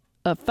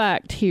of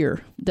fact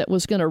here that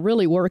was going to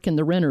really work in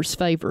the renter's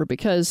favor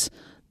because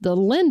the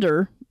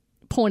lender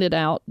pointed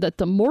out that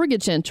the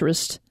mortgage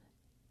interest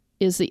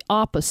is the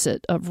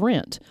opposite of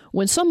rent.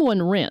 When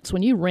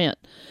you rent,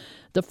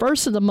 the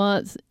first of the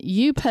month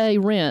you pay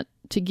rent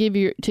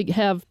to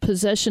have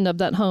possession of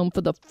that home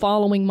for the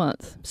following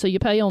month. So you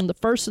pay on the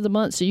first of the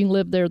month so you can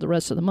live there the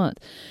rest of the month.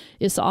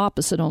 It's the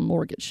opposite on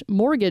mortgage.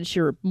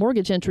 Your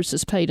mortgage interest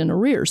is paid in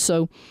arrears.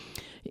 So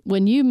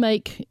when you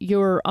make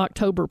your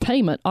October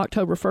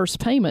 1st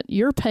payment,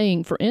 you're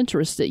paying for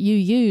interest that you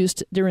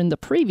used during the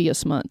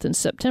previous month in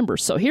September.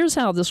 So here's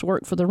how this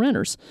worked for the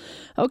renters.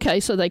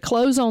 Okay, so they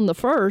close on the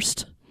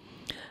 1st.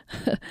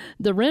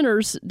 The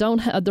renters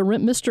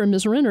Mr. and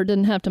Ms. Renter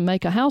didn't have to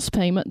make a house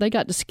payment. They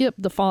got to skip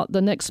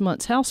the next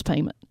month's house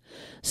payment.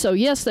 So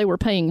yes, they were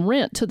paying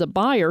rent to the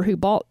buyer who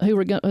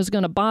was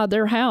going to buy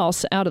their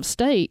house out of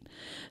state.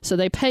 So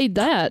they paid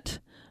that,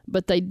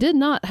 but they did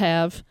not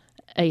have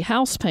a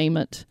house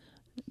payment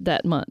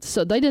that month.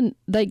 So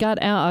they got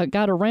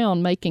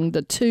around making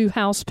the 2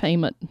 house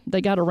payment.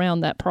 They got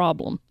around that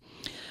problem.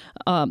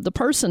 The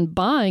person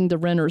buying the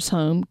renter's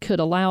home could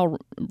allow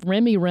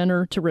Remy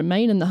Renter to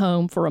remain in the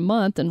home for a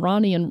month, and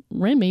Ronnie and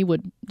Remy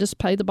would just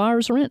pay the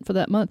buyer's rent for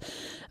that month.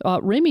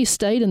 Remy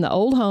stayed in the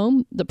old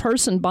home. The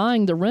person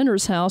buying the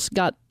renter's house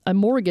got a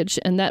mortgage,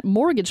 and that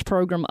mortgage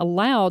program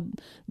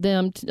allowed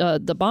them,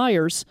 the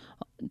buyers,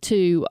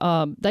 to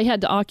they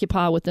had to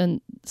occupy within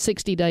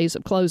 60 days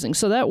of closing.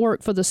 So that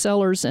worked for the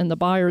sellers and the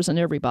buyers and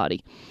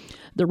everybody.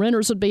 The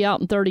renters would be out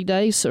in 30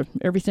 days, so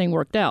everything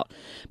worked out.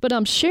 But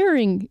I'm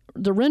sharing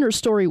the renter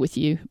story with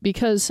you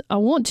because I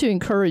want to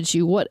encourage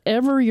you,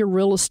 whatever your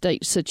real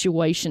estate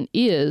situation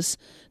is,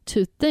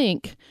 to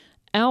think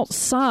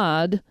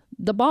outside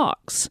the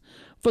box.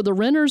 For the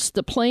renters,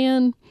 the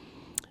plan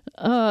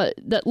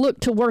that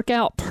looked to work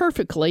out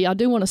perfectly. I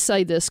do want to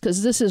say this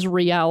because this is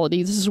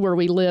reality. This is where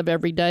we live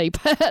every day,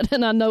 Pat.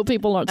 And I know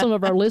some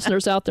of our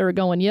listeners out there are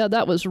going, yeah,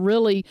 that was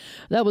really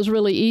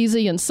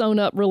easy and sewn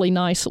up really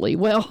nicely.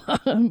 Well,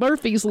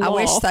 Murphy's Law. I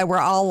wish they were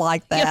all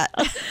like that.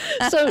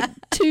 Yeah. So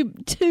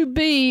to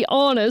be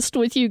honest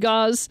with you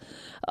guys,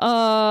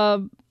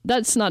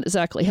 that's not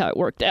exactly how it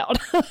worked out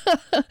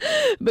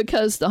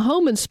because the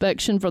home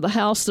inspection for the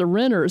house the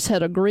renters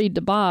had agreed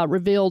to buy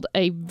revealed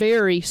a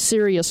very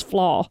serious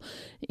flaw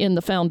in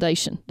the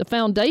foundation. The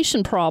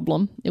foundation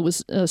problem, it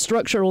was a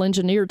structural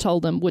engineer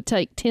told them, would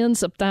take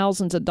tens of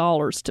thousands of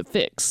dollars to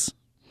fix.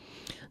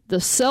 The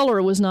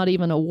seller was not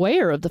even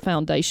aware of the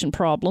foundation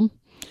problem.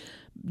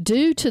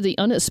 Due to the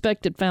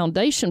unexpected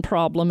foundation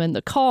problem and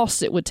the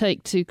costs it would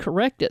take to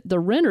correct it, the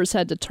renters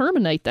had to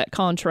terminate that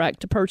contract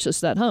to purchase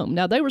that home.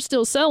 Now, they were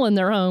still selling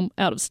their home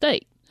out of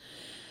state.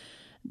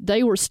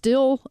 They were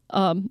still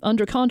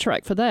under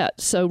contract for that.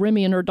 So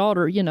Remy and her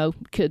daughter,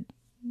 could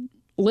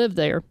live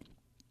there.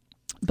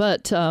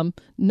 But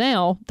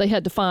now they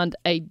had to find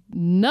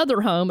another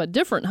home, a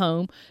different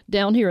home,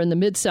 down here in the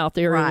Mid-South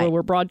area where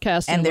we're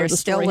broadcasting. And they're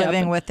still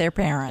living with their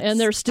parents. And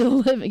they're still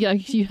living. Yeah,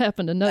 you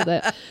happen to know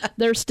that.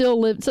 They're still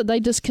living. So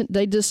they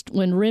just,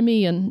 when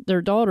Remy and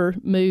their daughter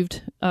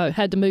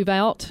had to move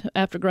out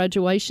after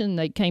graduation,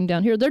 they came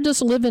down here. They're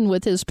just living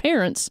with his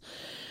parents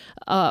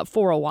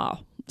for a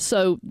while.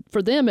 So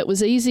for them, it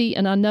was easy.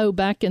 And I know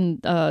back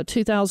in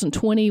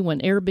 2020, when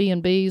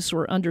Airbnbs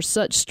were under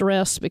such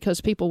stress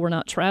because people were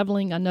not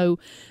traveling, I know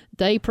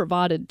they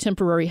provided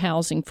temporary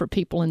housing for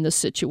people in this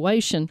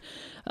situation.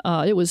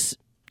 It was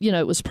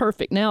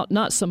perfect. Now,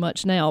 not so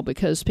much now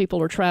because people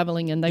are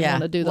traveling and they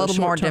want to do those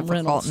short-term rentals. A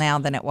little more difficult now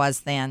than it was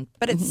then.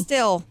 But it's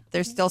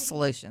there's still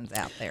solutions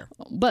out there.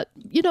 But,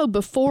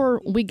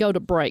 before we go to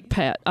break,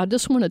 Pat, I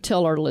just want to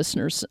tell our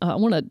listeners, I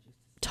want to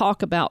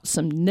talk about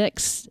some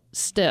next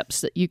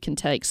steps that you can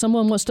take.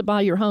 Someone wants to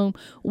buy your home.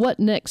 What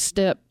next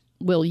step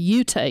will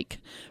you take?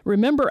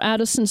 Remember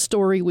Addison's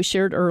story we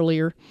shared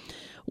earlier.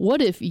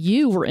 What if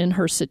you were in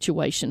her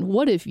situation?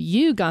 What if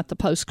you got the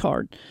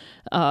postcard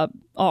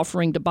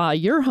offering to buy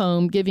your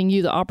home, giving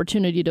you the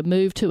opportunity to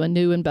move to a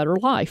new and better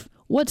life?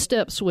 What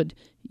steps would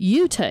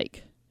you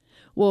take?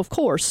 Well, of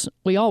course,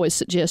 we always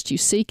suggest you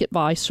seek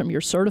advice from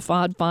your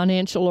certified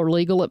financial or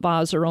legal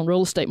advisor on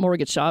Real Estate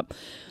Mortgage Shop.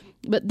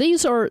 But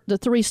these are the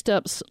 3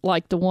 steps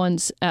like the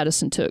ones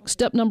Addison took.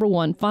 Step number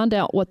 1, find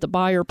out what the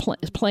buyer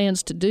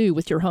plans to do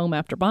with your home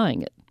after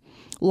buying it.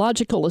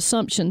 Logical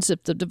assumptions,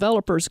 if the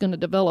developer is going to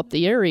develop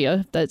the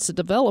area, if that's a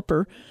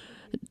developer,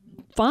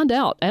 find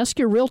out. Ask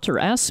your realtor.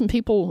 Ask some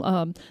people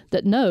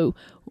that know,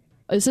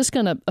 is this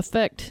going to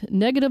affect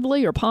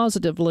negatively or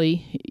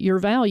positively your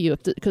value?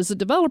 Because the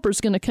developer is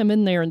going to come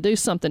in there and do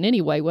something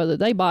anyway, whether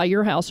they buy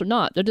your house or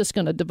not. They're just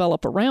going to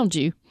develop around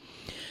you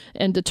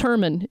and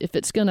determine if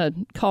it's going to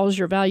cause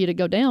your value to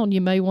go down.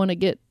 You may want to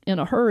get in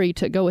a hurry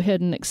to go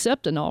ahead and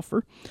accept an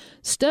offer.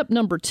 Step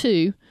number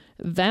 2,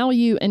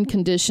 value and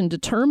condition.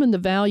 Determine the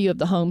value of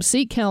the home.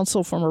 Seek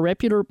counsel from a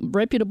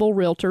reputable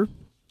realtor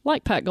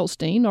like Pat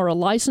Goldstein or a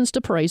licensed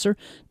appraiser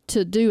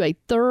to do a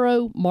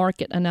thorough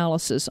market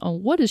analysis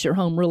on what is your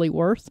home really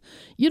worth.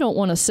 You don't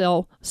want to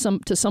sell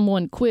to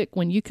someone quick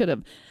when you could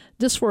have,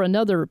 just for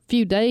another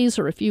few days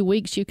or a few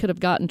weeks, you could have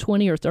gotten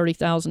 $20,000 or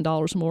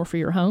 $30,000 more for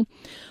your home.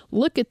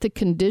 Look at the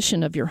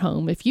condition of your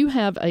home. If you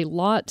have a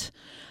lot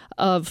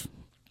of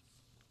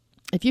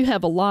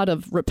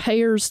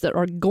repairs that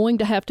are going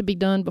to have to be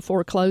done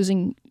before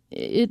closing,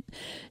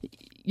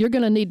 you're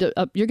going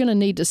to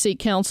need to seek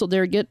counsel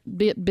there. Get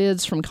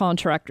bids from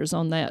contractors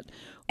on that.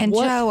 And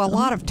Joe, a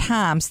lot of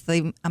times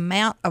the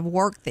amount of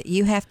work that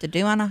you have to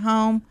do on a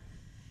home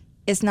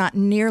is not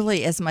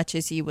nearly as much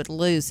as you would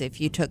lose if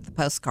you took the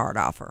postcard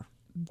offer.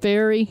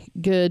 Very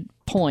good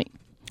point.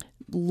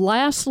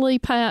 Lastly,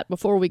 Pat,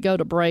 before we go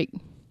to break,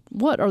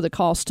 what are the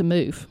costs to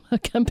move?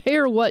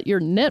 Compare what your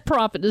net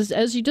profit is,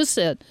 as you just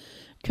said.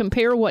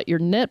 Compare what your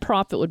net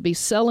profit would be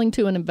selling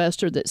to an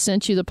investor that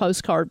sent you the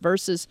postcard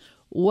versus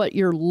what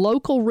your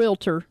local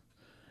realtor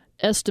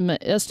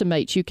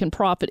estimates you can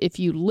profit if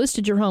you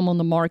listed your home on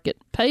the market,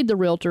 paid the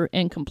realtor,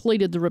 and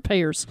completed the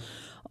repairs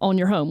on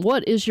your home.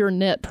 What is your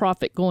net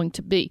profit going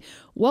to be?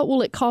 What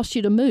will it cost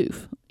you to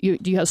move? Do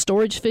you have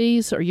storage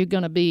fees? Are you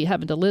going to be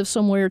having to live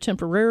somewhere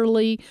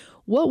temporarily?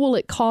 What will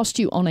it cost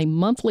you on a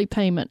monthly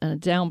payment and a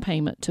down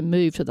payment to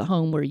move to the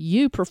home where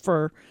you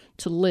prefer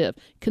to live?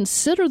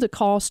 Consider the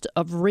cost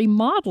of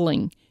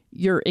remodeling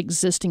your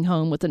existing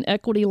home with an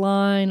equity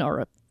line or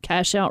a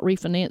cash out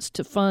refinance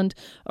to fund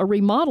a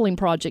remodeling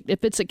project.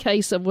 If it's a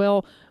case of,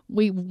 well,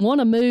 we want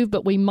to move,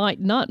 but we might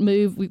not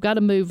move. We've got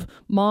to move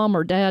mom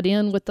or dad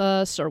in with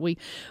us, or we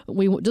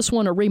just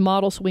want to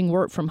remodel so we can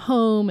work from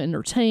home,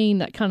 entertain,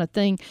 that kind of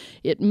thing.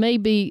 It may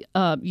be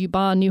you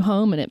buy a new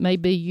home, and it may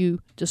be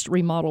you just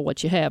remodel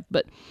what you have.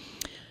 But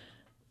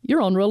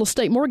You're on Real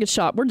Estate Mortgage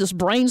Shop. We're just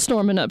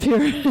brainstorming up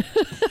here.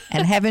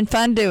 And having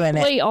fun doing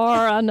it. We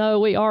are. I know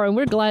we are. And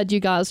we're glad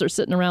you guys are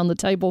sitting around the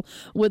table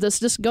with us.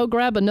 Just go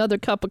grab another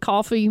cup of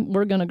coffee.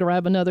 We're going to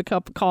grab another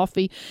cup of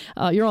coffee.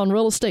 You're on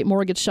Real Estate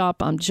Mortgage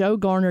Shop. I'm Joe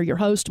Garner, your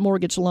host,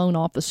 mortgage loan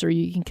officer.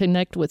 You can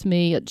connect with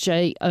me at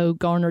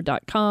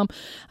jogarner.com.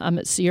 I'm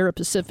at Sierra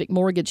Pacific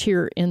Mortgage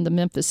here in the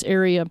Memphis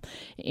area.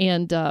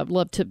 And I'd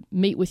love to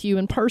meet with you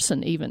in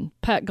person even.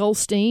 Pat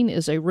Goldstein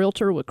is a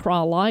realtor with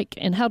Craw Alike.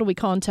 And how do we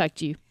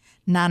contact you?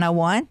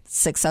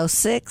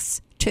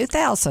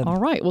 901-606-2000. All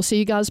right. We'll see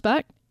you guys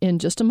back in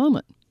just a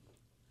moment.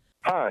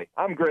 Hi,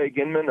 I'm Greg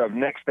Inman of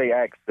Next Day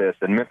Access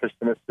in Memphis,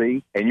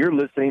 Tennessee, and you're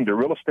listening to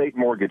Real Estate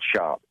Mortgage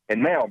Shop.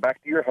 And now,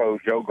 back to your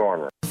host, Joe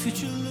Garner.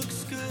 Future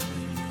looks good.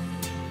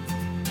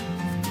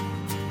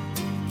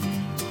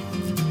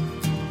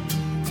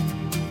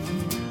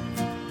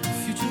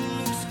 Future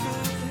looks good.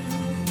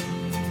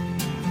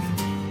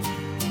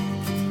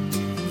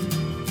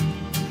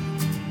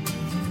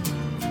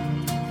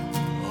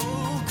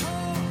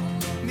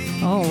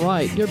 All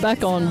right. You're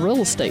back on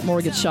Real Estate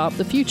Mortgage Shop.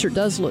 The future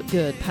does look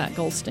good, Pat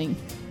Goldstein.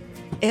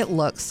 It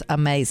looks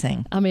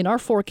amazing. I mean, our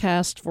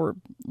forecast for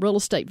real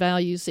estate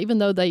values, even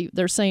though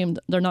they're saying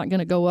they're not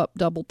going to go up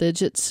double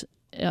digits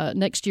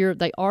next year,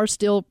 they are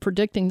still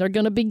predicting they're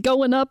going to be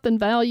going up in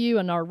value,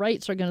 and our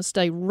rates are going to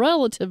stay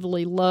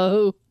relatively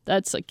low.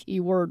 That's a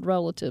key word,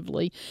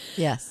 relatively.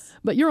 Yes.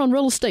 But you're on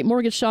Real Estate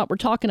Mortgage Shop. We're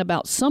talking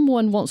about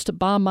someone wants to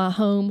buy my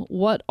home.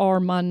 What are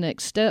my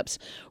next steps?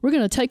 We're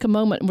going to take a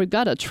moment, and we've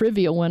got a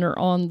trivia winner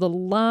on the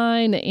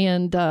line,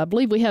 and I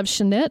believe we have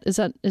Shanette. Is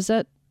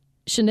that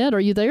Shanette? Are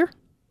you there?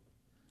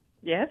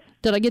 Yes.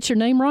 Did I get your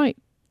name right?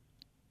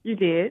 You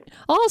did.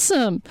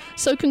 Awesome.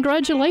 So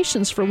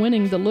congratulations for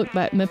winning the Look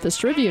Back Memphis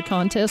Trivia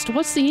Contest.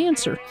 What's the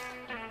answer?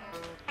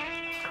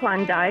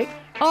 Klondike.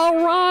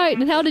 All right.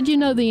 And how did you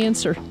know the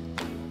answer?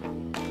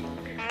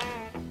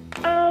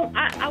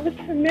 I was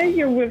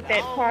familiar with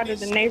that part of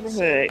the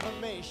neighborhood,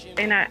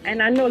 and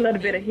I know a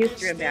little bit of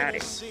history about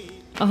it.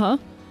 Uh-huh.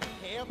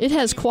 It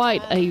has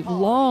quite a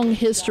long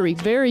history,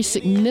 very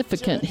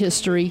significant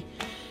history,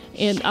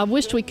 and I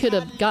wished we could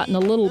have gotten a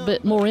little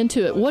bit more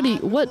into it.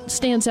 What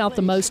stands out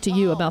the most to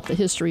you about the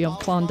history of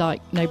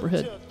Klondike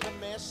neighborhood?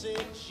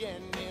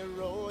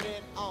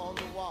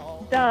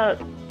 I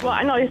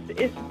know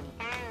it's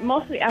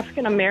mostly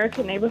African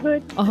American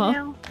neighborhood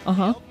now.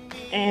 Uh-huh.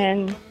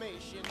 And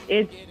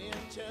it's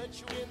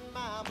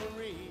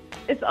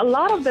a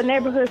lot of the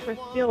neighborhoods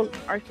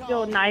are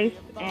still nice,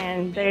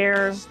 and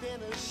they're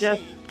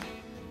just,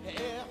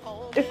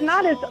 it's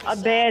not as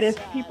bad as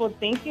people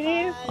think it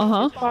is.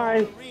 As far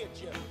as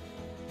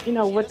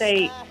what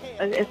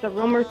it's the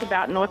rumors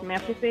about North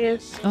Memphis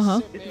is.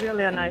 It's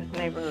really a nice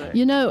neighborhood.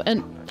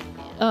 And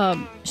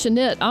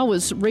Shanette, I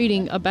was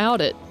reading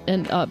about it,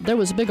 and there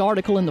was a big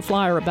article in the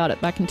Flyer about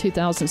it back in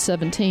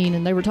 2017,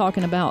 and they were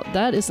talking about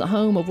that is the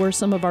home of where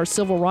some of our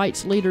civil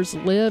rights leaders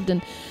lived,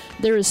 and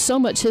there is so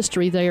much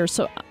history there.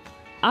 So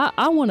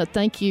I want to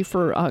thank you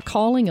for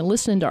calling and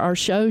listening to our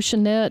show,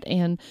 Shanette,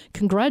 and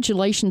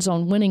congratulations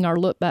on winning our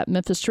Look Back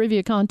Memphis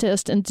Trivia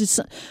Contest. And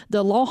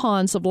the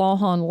Lawhans of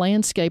Lawhan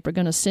Landscape are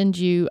going to send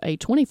you a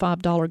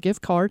 $25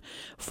 gift card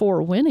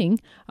for winning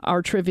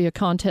our trivia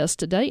contest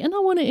today. And I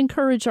want to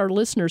encourage our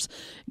listeners,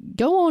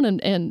 go on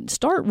and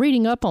start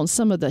reading up on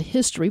some of the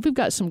history. We've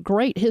got some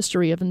great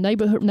history of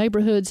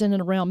neighborhoods in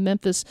and around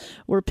Memphis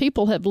where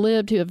people have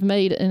lived who have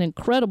made an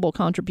incredible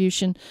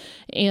contribution.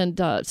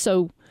 And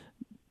so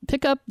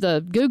pick up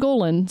the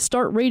Google and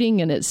start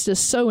reading, and it's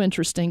just so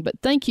interesting. But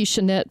thank you,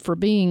 Shanette, for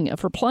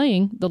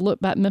playing the Look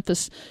Back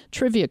Memphis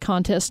Trivia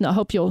Contest, and I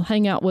hope you'll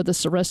hang out with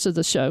us the rest of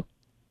the show.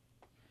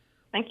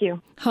 Thank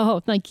you. Oh,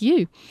 thank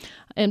you.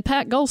 And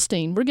Pat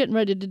Goldstein, we're getting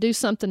ready to do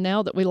something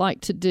now that we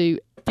like to do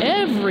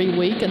every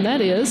week, and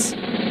that is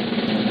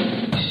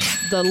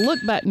the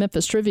Look Back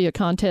Memphis Trivia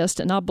Contest.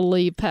 And I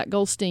believe, Pat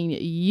Goldstein,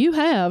 you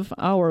have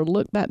our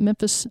Look Back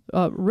Memphis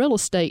real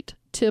estate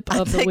tip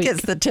of the week. I think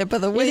it's the tip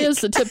of the week. It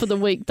is the tip of the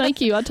week. Thank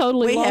you. I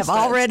totally lost that. We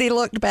have already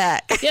looked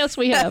back. Yes,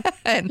 we have.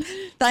 And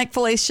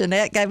thankfully,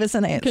 Shanette gave us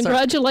an answer.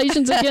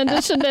 Congratulations again to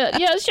Shanette.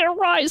 Yes, you're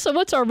right. So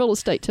what's our real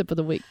estate tip of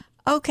the week?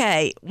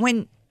 Okay.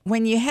 When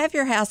you have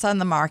your house on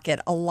the market,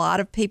 a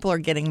lot of people are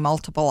getting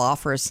multiple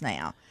offers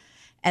now.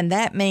 And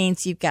that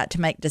means you've got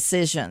to make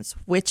decisions.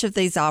 Which of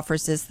these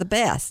offers is the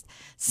best?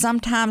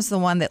 Sometimes the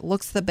one that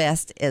looks the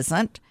best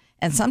isn't.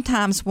 And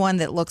sometimes one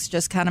that looks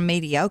just kind of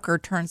mediocre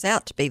turns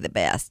out to be the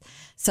best.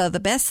 So the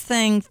best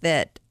thing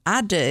that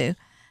I do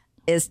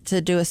is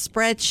to do a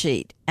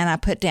spreadsheet, and I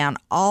put down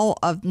all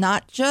of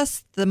not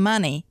just the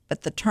money,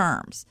 but the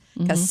terms.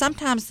 Because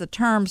sometimes the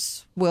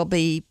terms will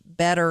be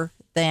better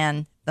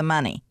than the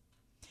money.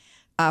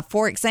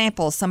 For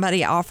example,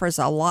 somebody offers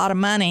a lot of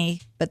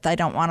money, but they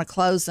don't want to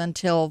close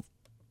until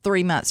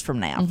 3 months from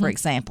now, for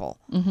example.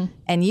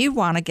 And you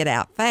want to get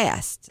out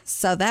fast.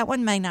 So that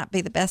one may not be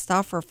the best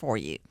offer for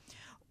you.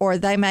 Or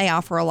they may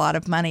offer a lot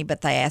of money, but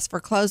they ask for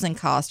closing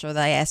costs, or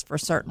they ask for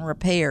certain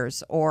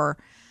repairs, or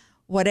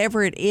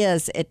whatever it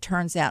is, it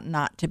turns out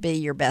not to be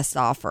your best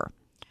offer.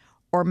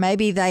 or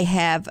maybe they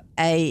have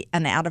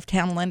an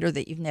out-of-town lender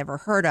that you've never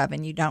heard of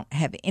and you don't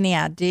have any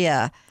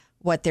idea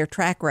what their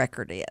track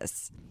record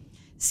is.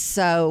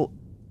 So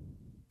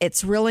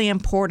it's really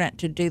important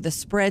to do the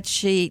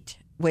spreadsheet,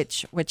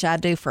 which I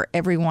do for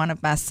every one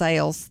of my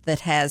sales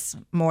that has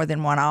more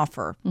than one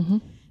offer,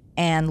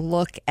 and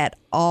look at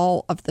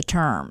all of the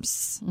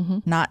terms,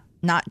 not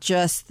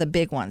just the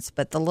big ones,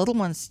 but the little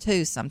ones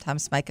too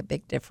sometimes make a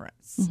big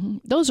difference.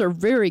 Those are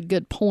very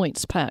good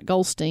points, Pat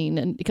Goldstein,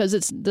 and because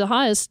it's the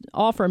highest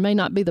offer may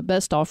not be the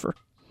best offer.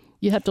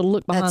 You have to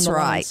look behind That's the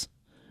right. lines,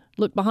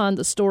 look behind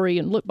the story,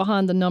 and look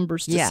behind the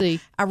numbers to see.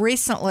 I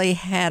recently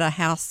had a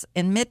house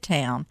in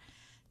Midtown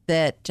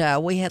that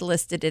we had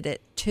listed it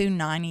at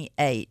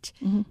 $298,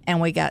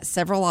 and we got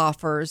several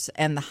offers,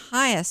 and the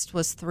highest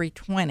was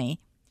 $320.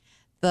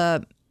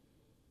 The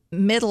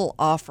middle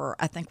offer,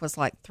 I think, was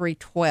like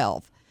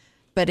 $312,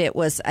 but it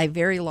was a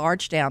very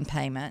large down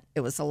payment. It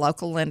was a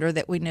local lender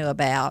that we knew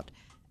about,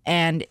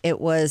 and it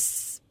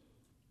was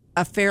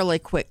a fairly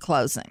quick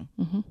closing.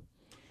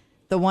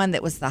 The one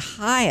that was the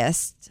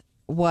highest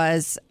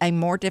was a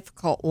more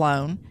difficult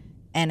loan,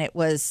 and it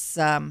was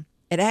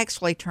it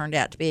actually turned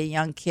out to be a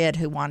young kid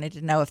who wanted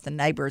to know if the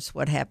neighbors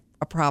would have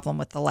a problem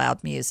with the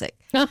loud music.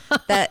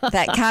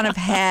 That kind of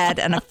had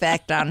an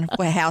effect on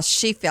how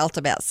she felt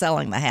about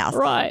selling the house.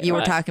 Right. You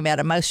were talking about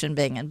emotion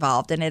being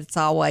involved, and it's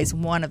always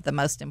one of the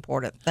most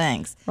important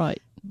things. Right.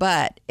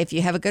 But if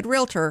you have a good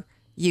realtor,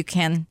 you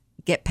can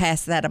get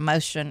past that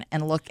emotion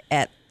and look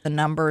at the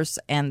numbers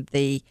and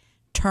the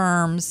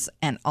terms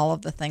and all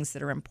of the things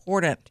that are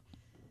important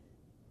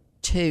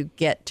to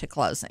get to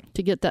closing.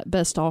 To get that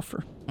best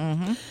offer.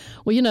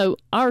 Well, you know,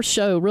 our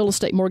show, Real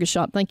Estate Mortgage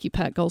Shop, thank you,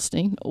 Pat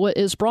Goldstein,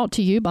 is brought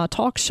to you by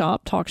Talk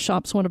Shop. Talk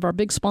Shop's one of our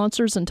big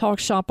sponsors, and Talk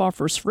Shop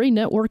offers free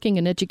networking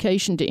and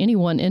education to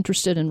anyone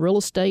interested in real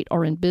estate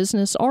or in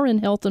business or in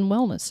health and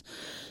wellness.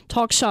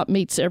 Talk Shop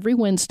meets every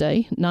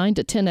Wednesday, 9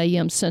 to 10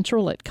 a.m.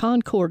 Central at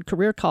Concord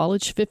Career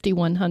College,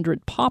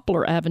 5100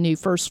 Poplar Avenue,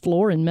 first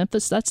floor in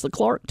Memphis. That's the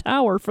Clark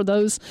Tower for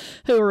those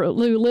who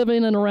live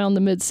in and around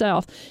the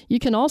Mid-South. You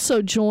can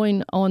also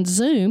join on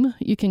Zoom.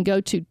 You can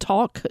go to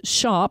Talk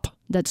Shop,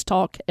 that's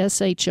Talk,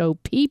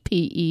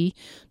 SHOPPE.com,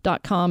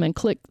 and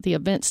click the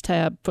events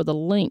tab for the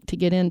link to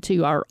get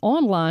into our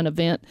online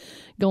event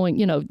going,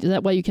 you know,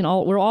 that way you can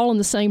we're all in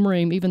the same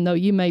room, even though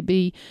you may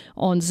be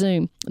on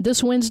Zoom.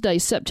 This Wednesday,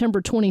 September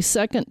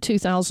 22nd,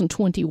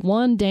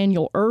 2021,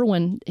 Daniel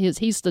Irwin,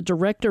 he's the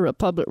Director of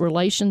Public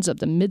Relations of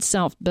the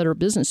Mid-South Better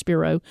Business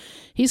Bureau.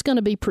 He's going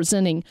to be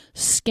presenting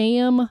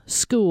Scam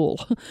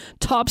School,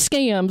 top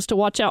scams to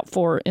watch out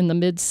for in the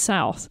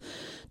Mid-South.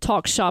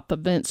 Talk Shop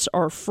events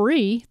are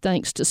free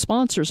thanks to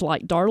sponsors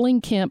like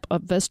Darlene Kemp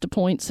of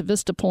VistaPoints,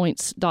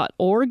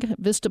 vistapoints.org.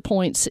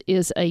 VistaPoints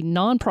is a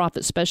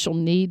nonprofit special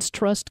needs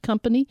trust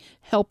company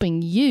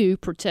helping you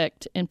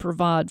protect and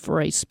provide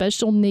for a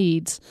special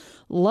needs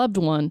loved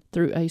one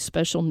through a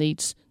special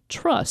needs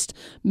trust.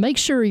 Make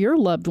sure your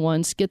loved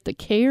ones get the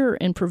care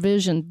and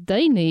provision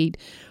they need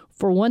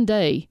for one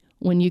day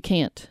when you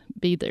can't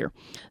be there.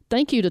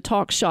 Thank you to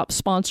Talk Shop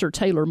sponsor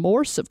Taylor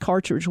Morse of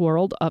Cartridge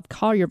World of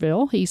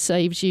Collierville. He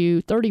saves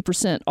you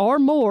 30% or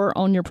more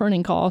on your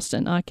printing costs,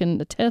 and I can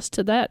attest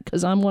to that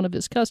because I'm one of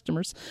his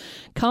customers.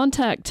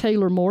 Contact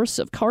Taylor Morse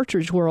of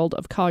Cartridge World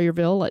of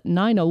Collierville at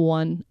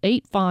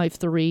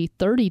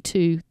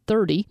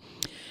 901-853-3230.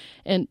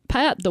 And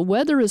Pat, the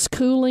weather is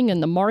cooling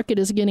and the market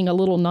is getting a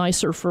little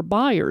nicer for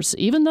buyers.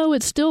 Even though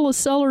it's still a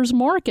seller's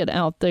market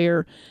out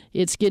there,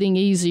 it's getting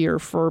easier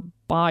for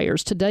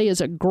buyers. Today is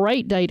a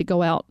great day to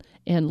go out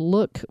and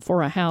look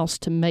for a house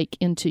to make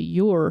into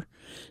your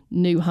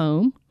new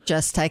home.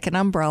 Just take an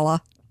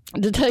umbrella.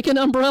 To take an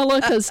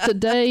umbrella, because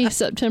today,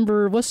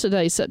 September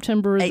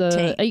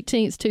the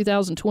 18th,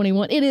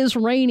 2021, it is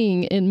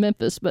raining in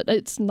Memphis, but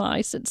it's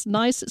nice. It's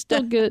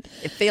still good.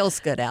 It feels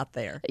good out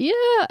there.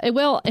 Yeah,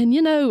 well, and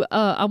you know,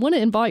 I want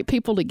to invite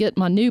people to get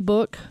my new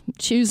book,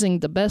 Choosing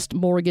the Best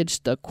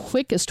Mortgage, the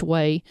Quickest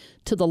Way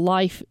to the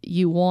Life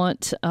You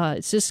Want.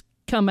 It's just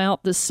come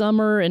out this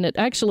summer, and it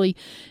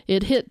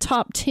hit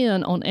top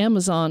 10 on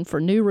Amazon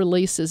for new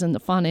releases in the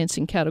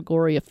financing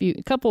category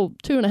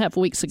 2.5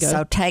 weeks ago.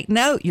 So take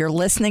note, you're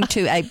listening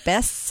to a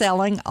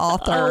best-selling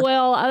author. Oh,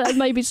 well, I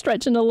may be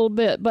stretching a little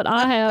bit, but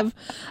I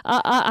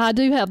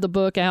do have the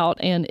book out,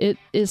 and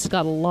it's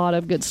got a lot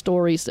of good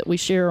stories that we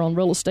share on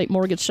Real Estate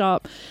Mortgage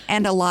Shop.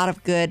 And a lot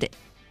of good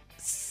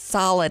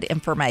solid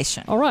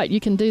information. All right, you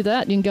can do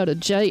that. You can go to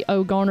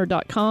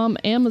jogarner.com,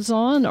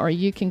 Amazon, or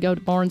you can go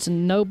to Barnes &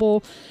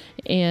 Noble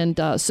and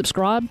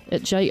subscribe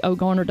at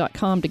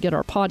jogarner.com to get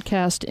our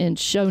podcast and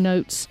show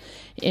notes.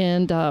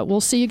 And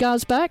we'll see you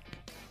guys back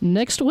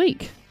next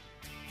week.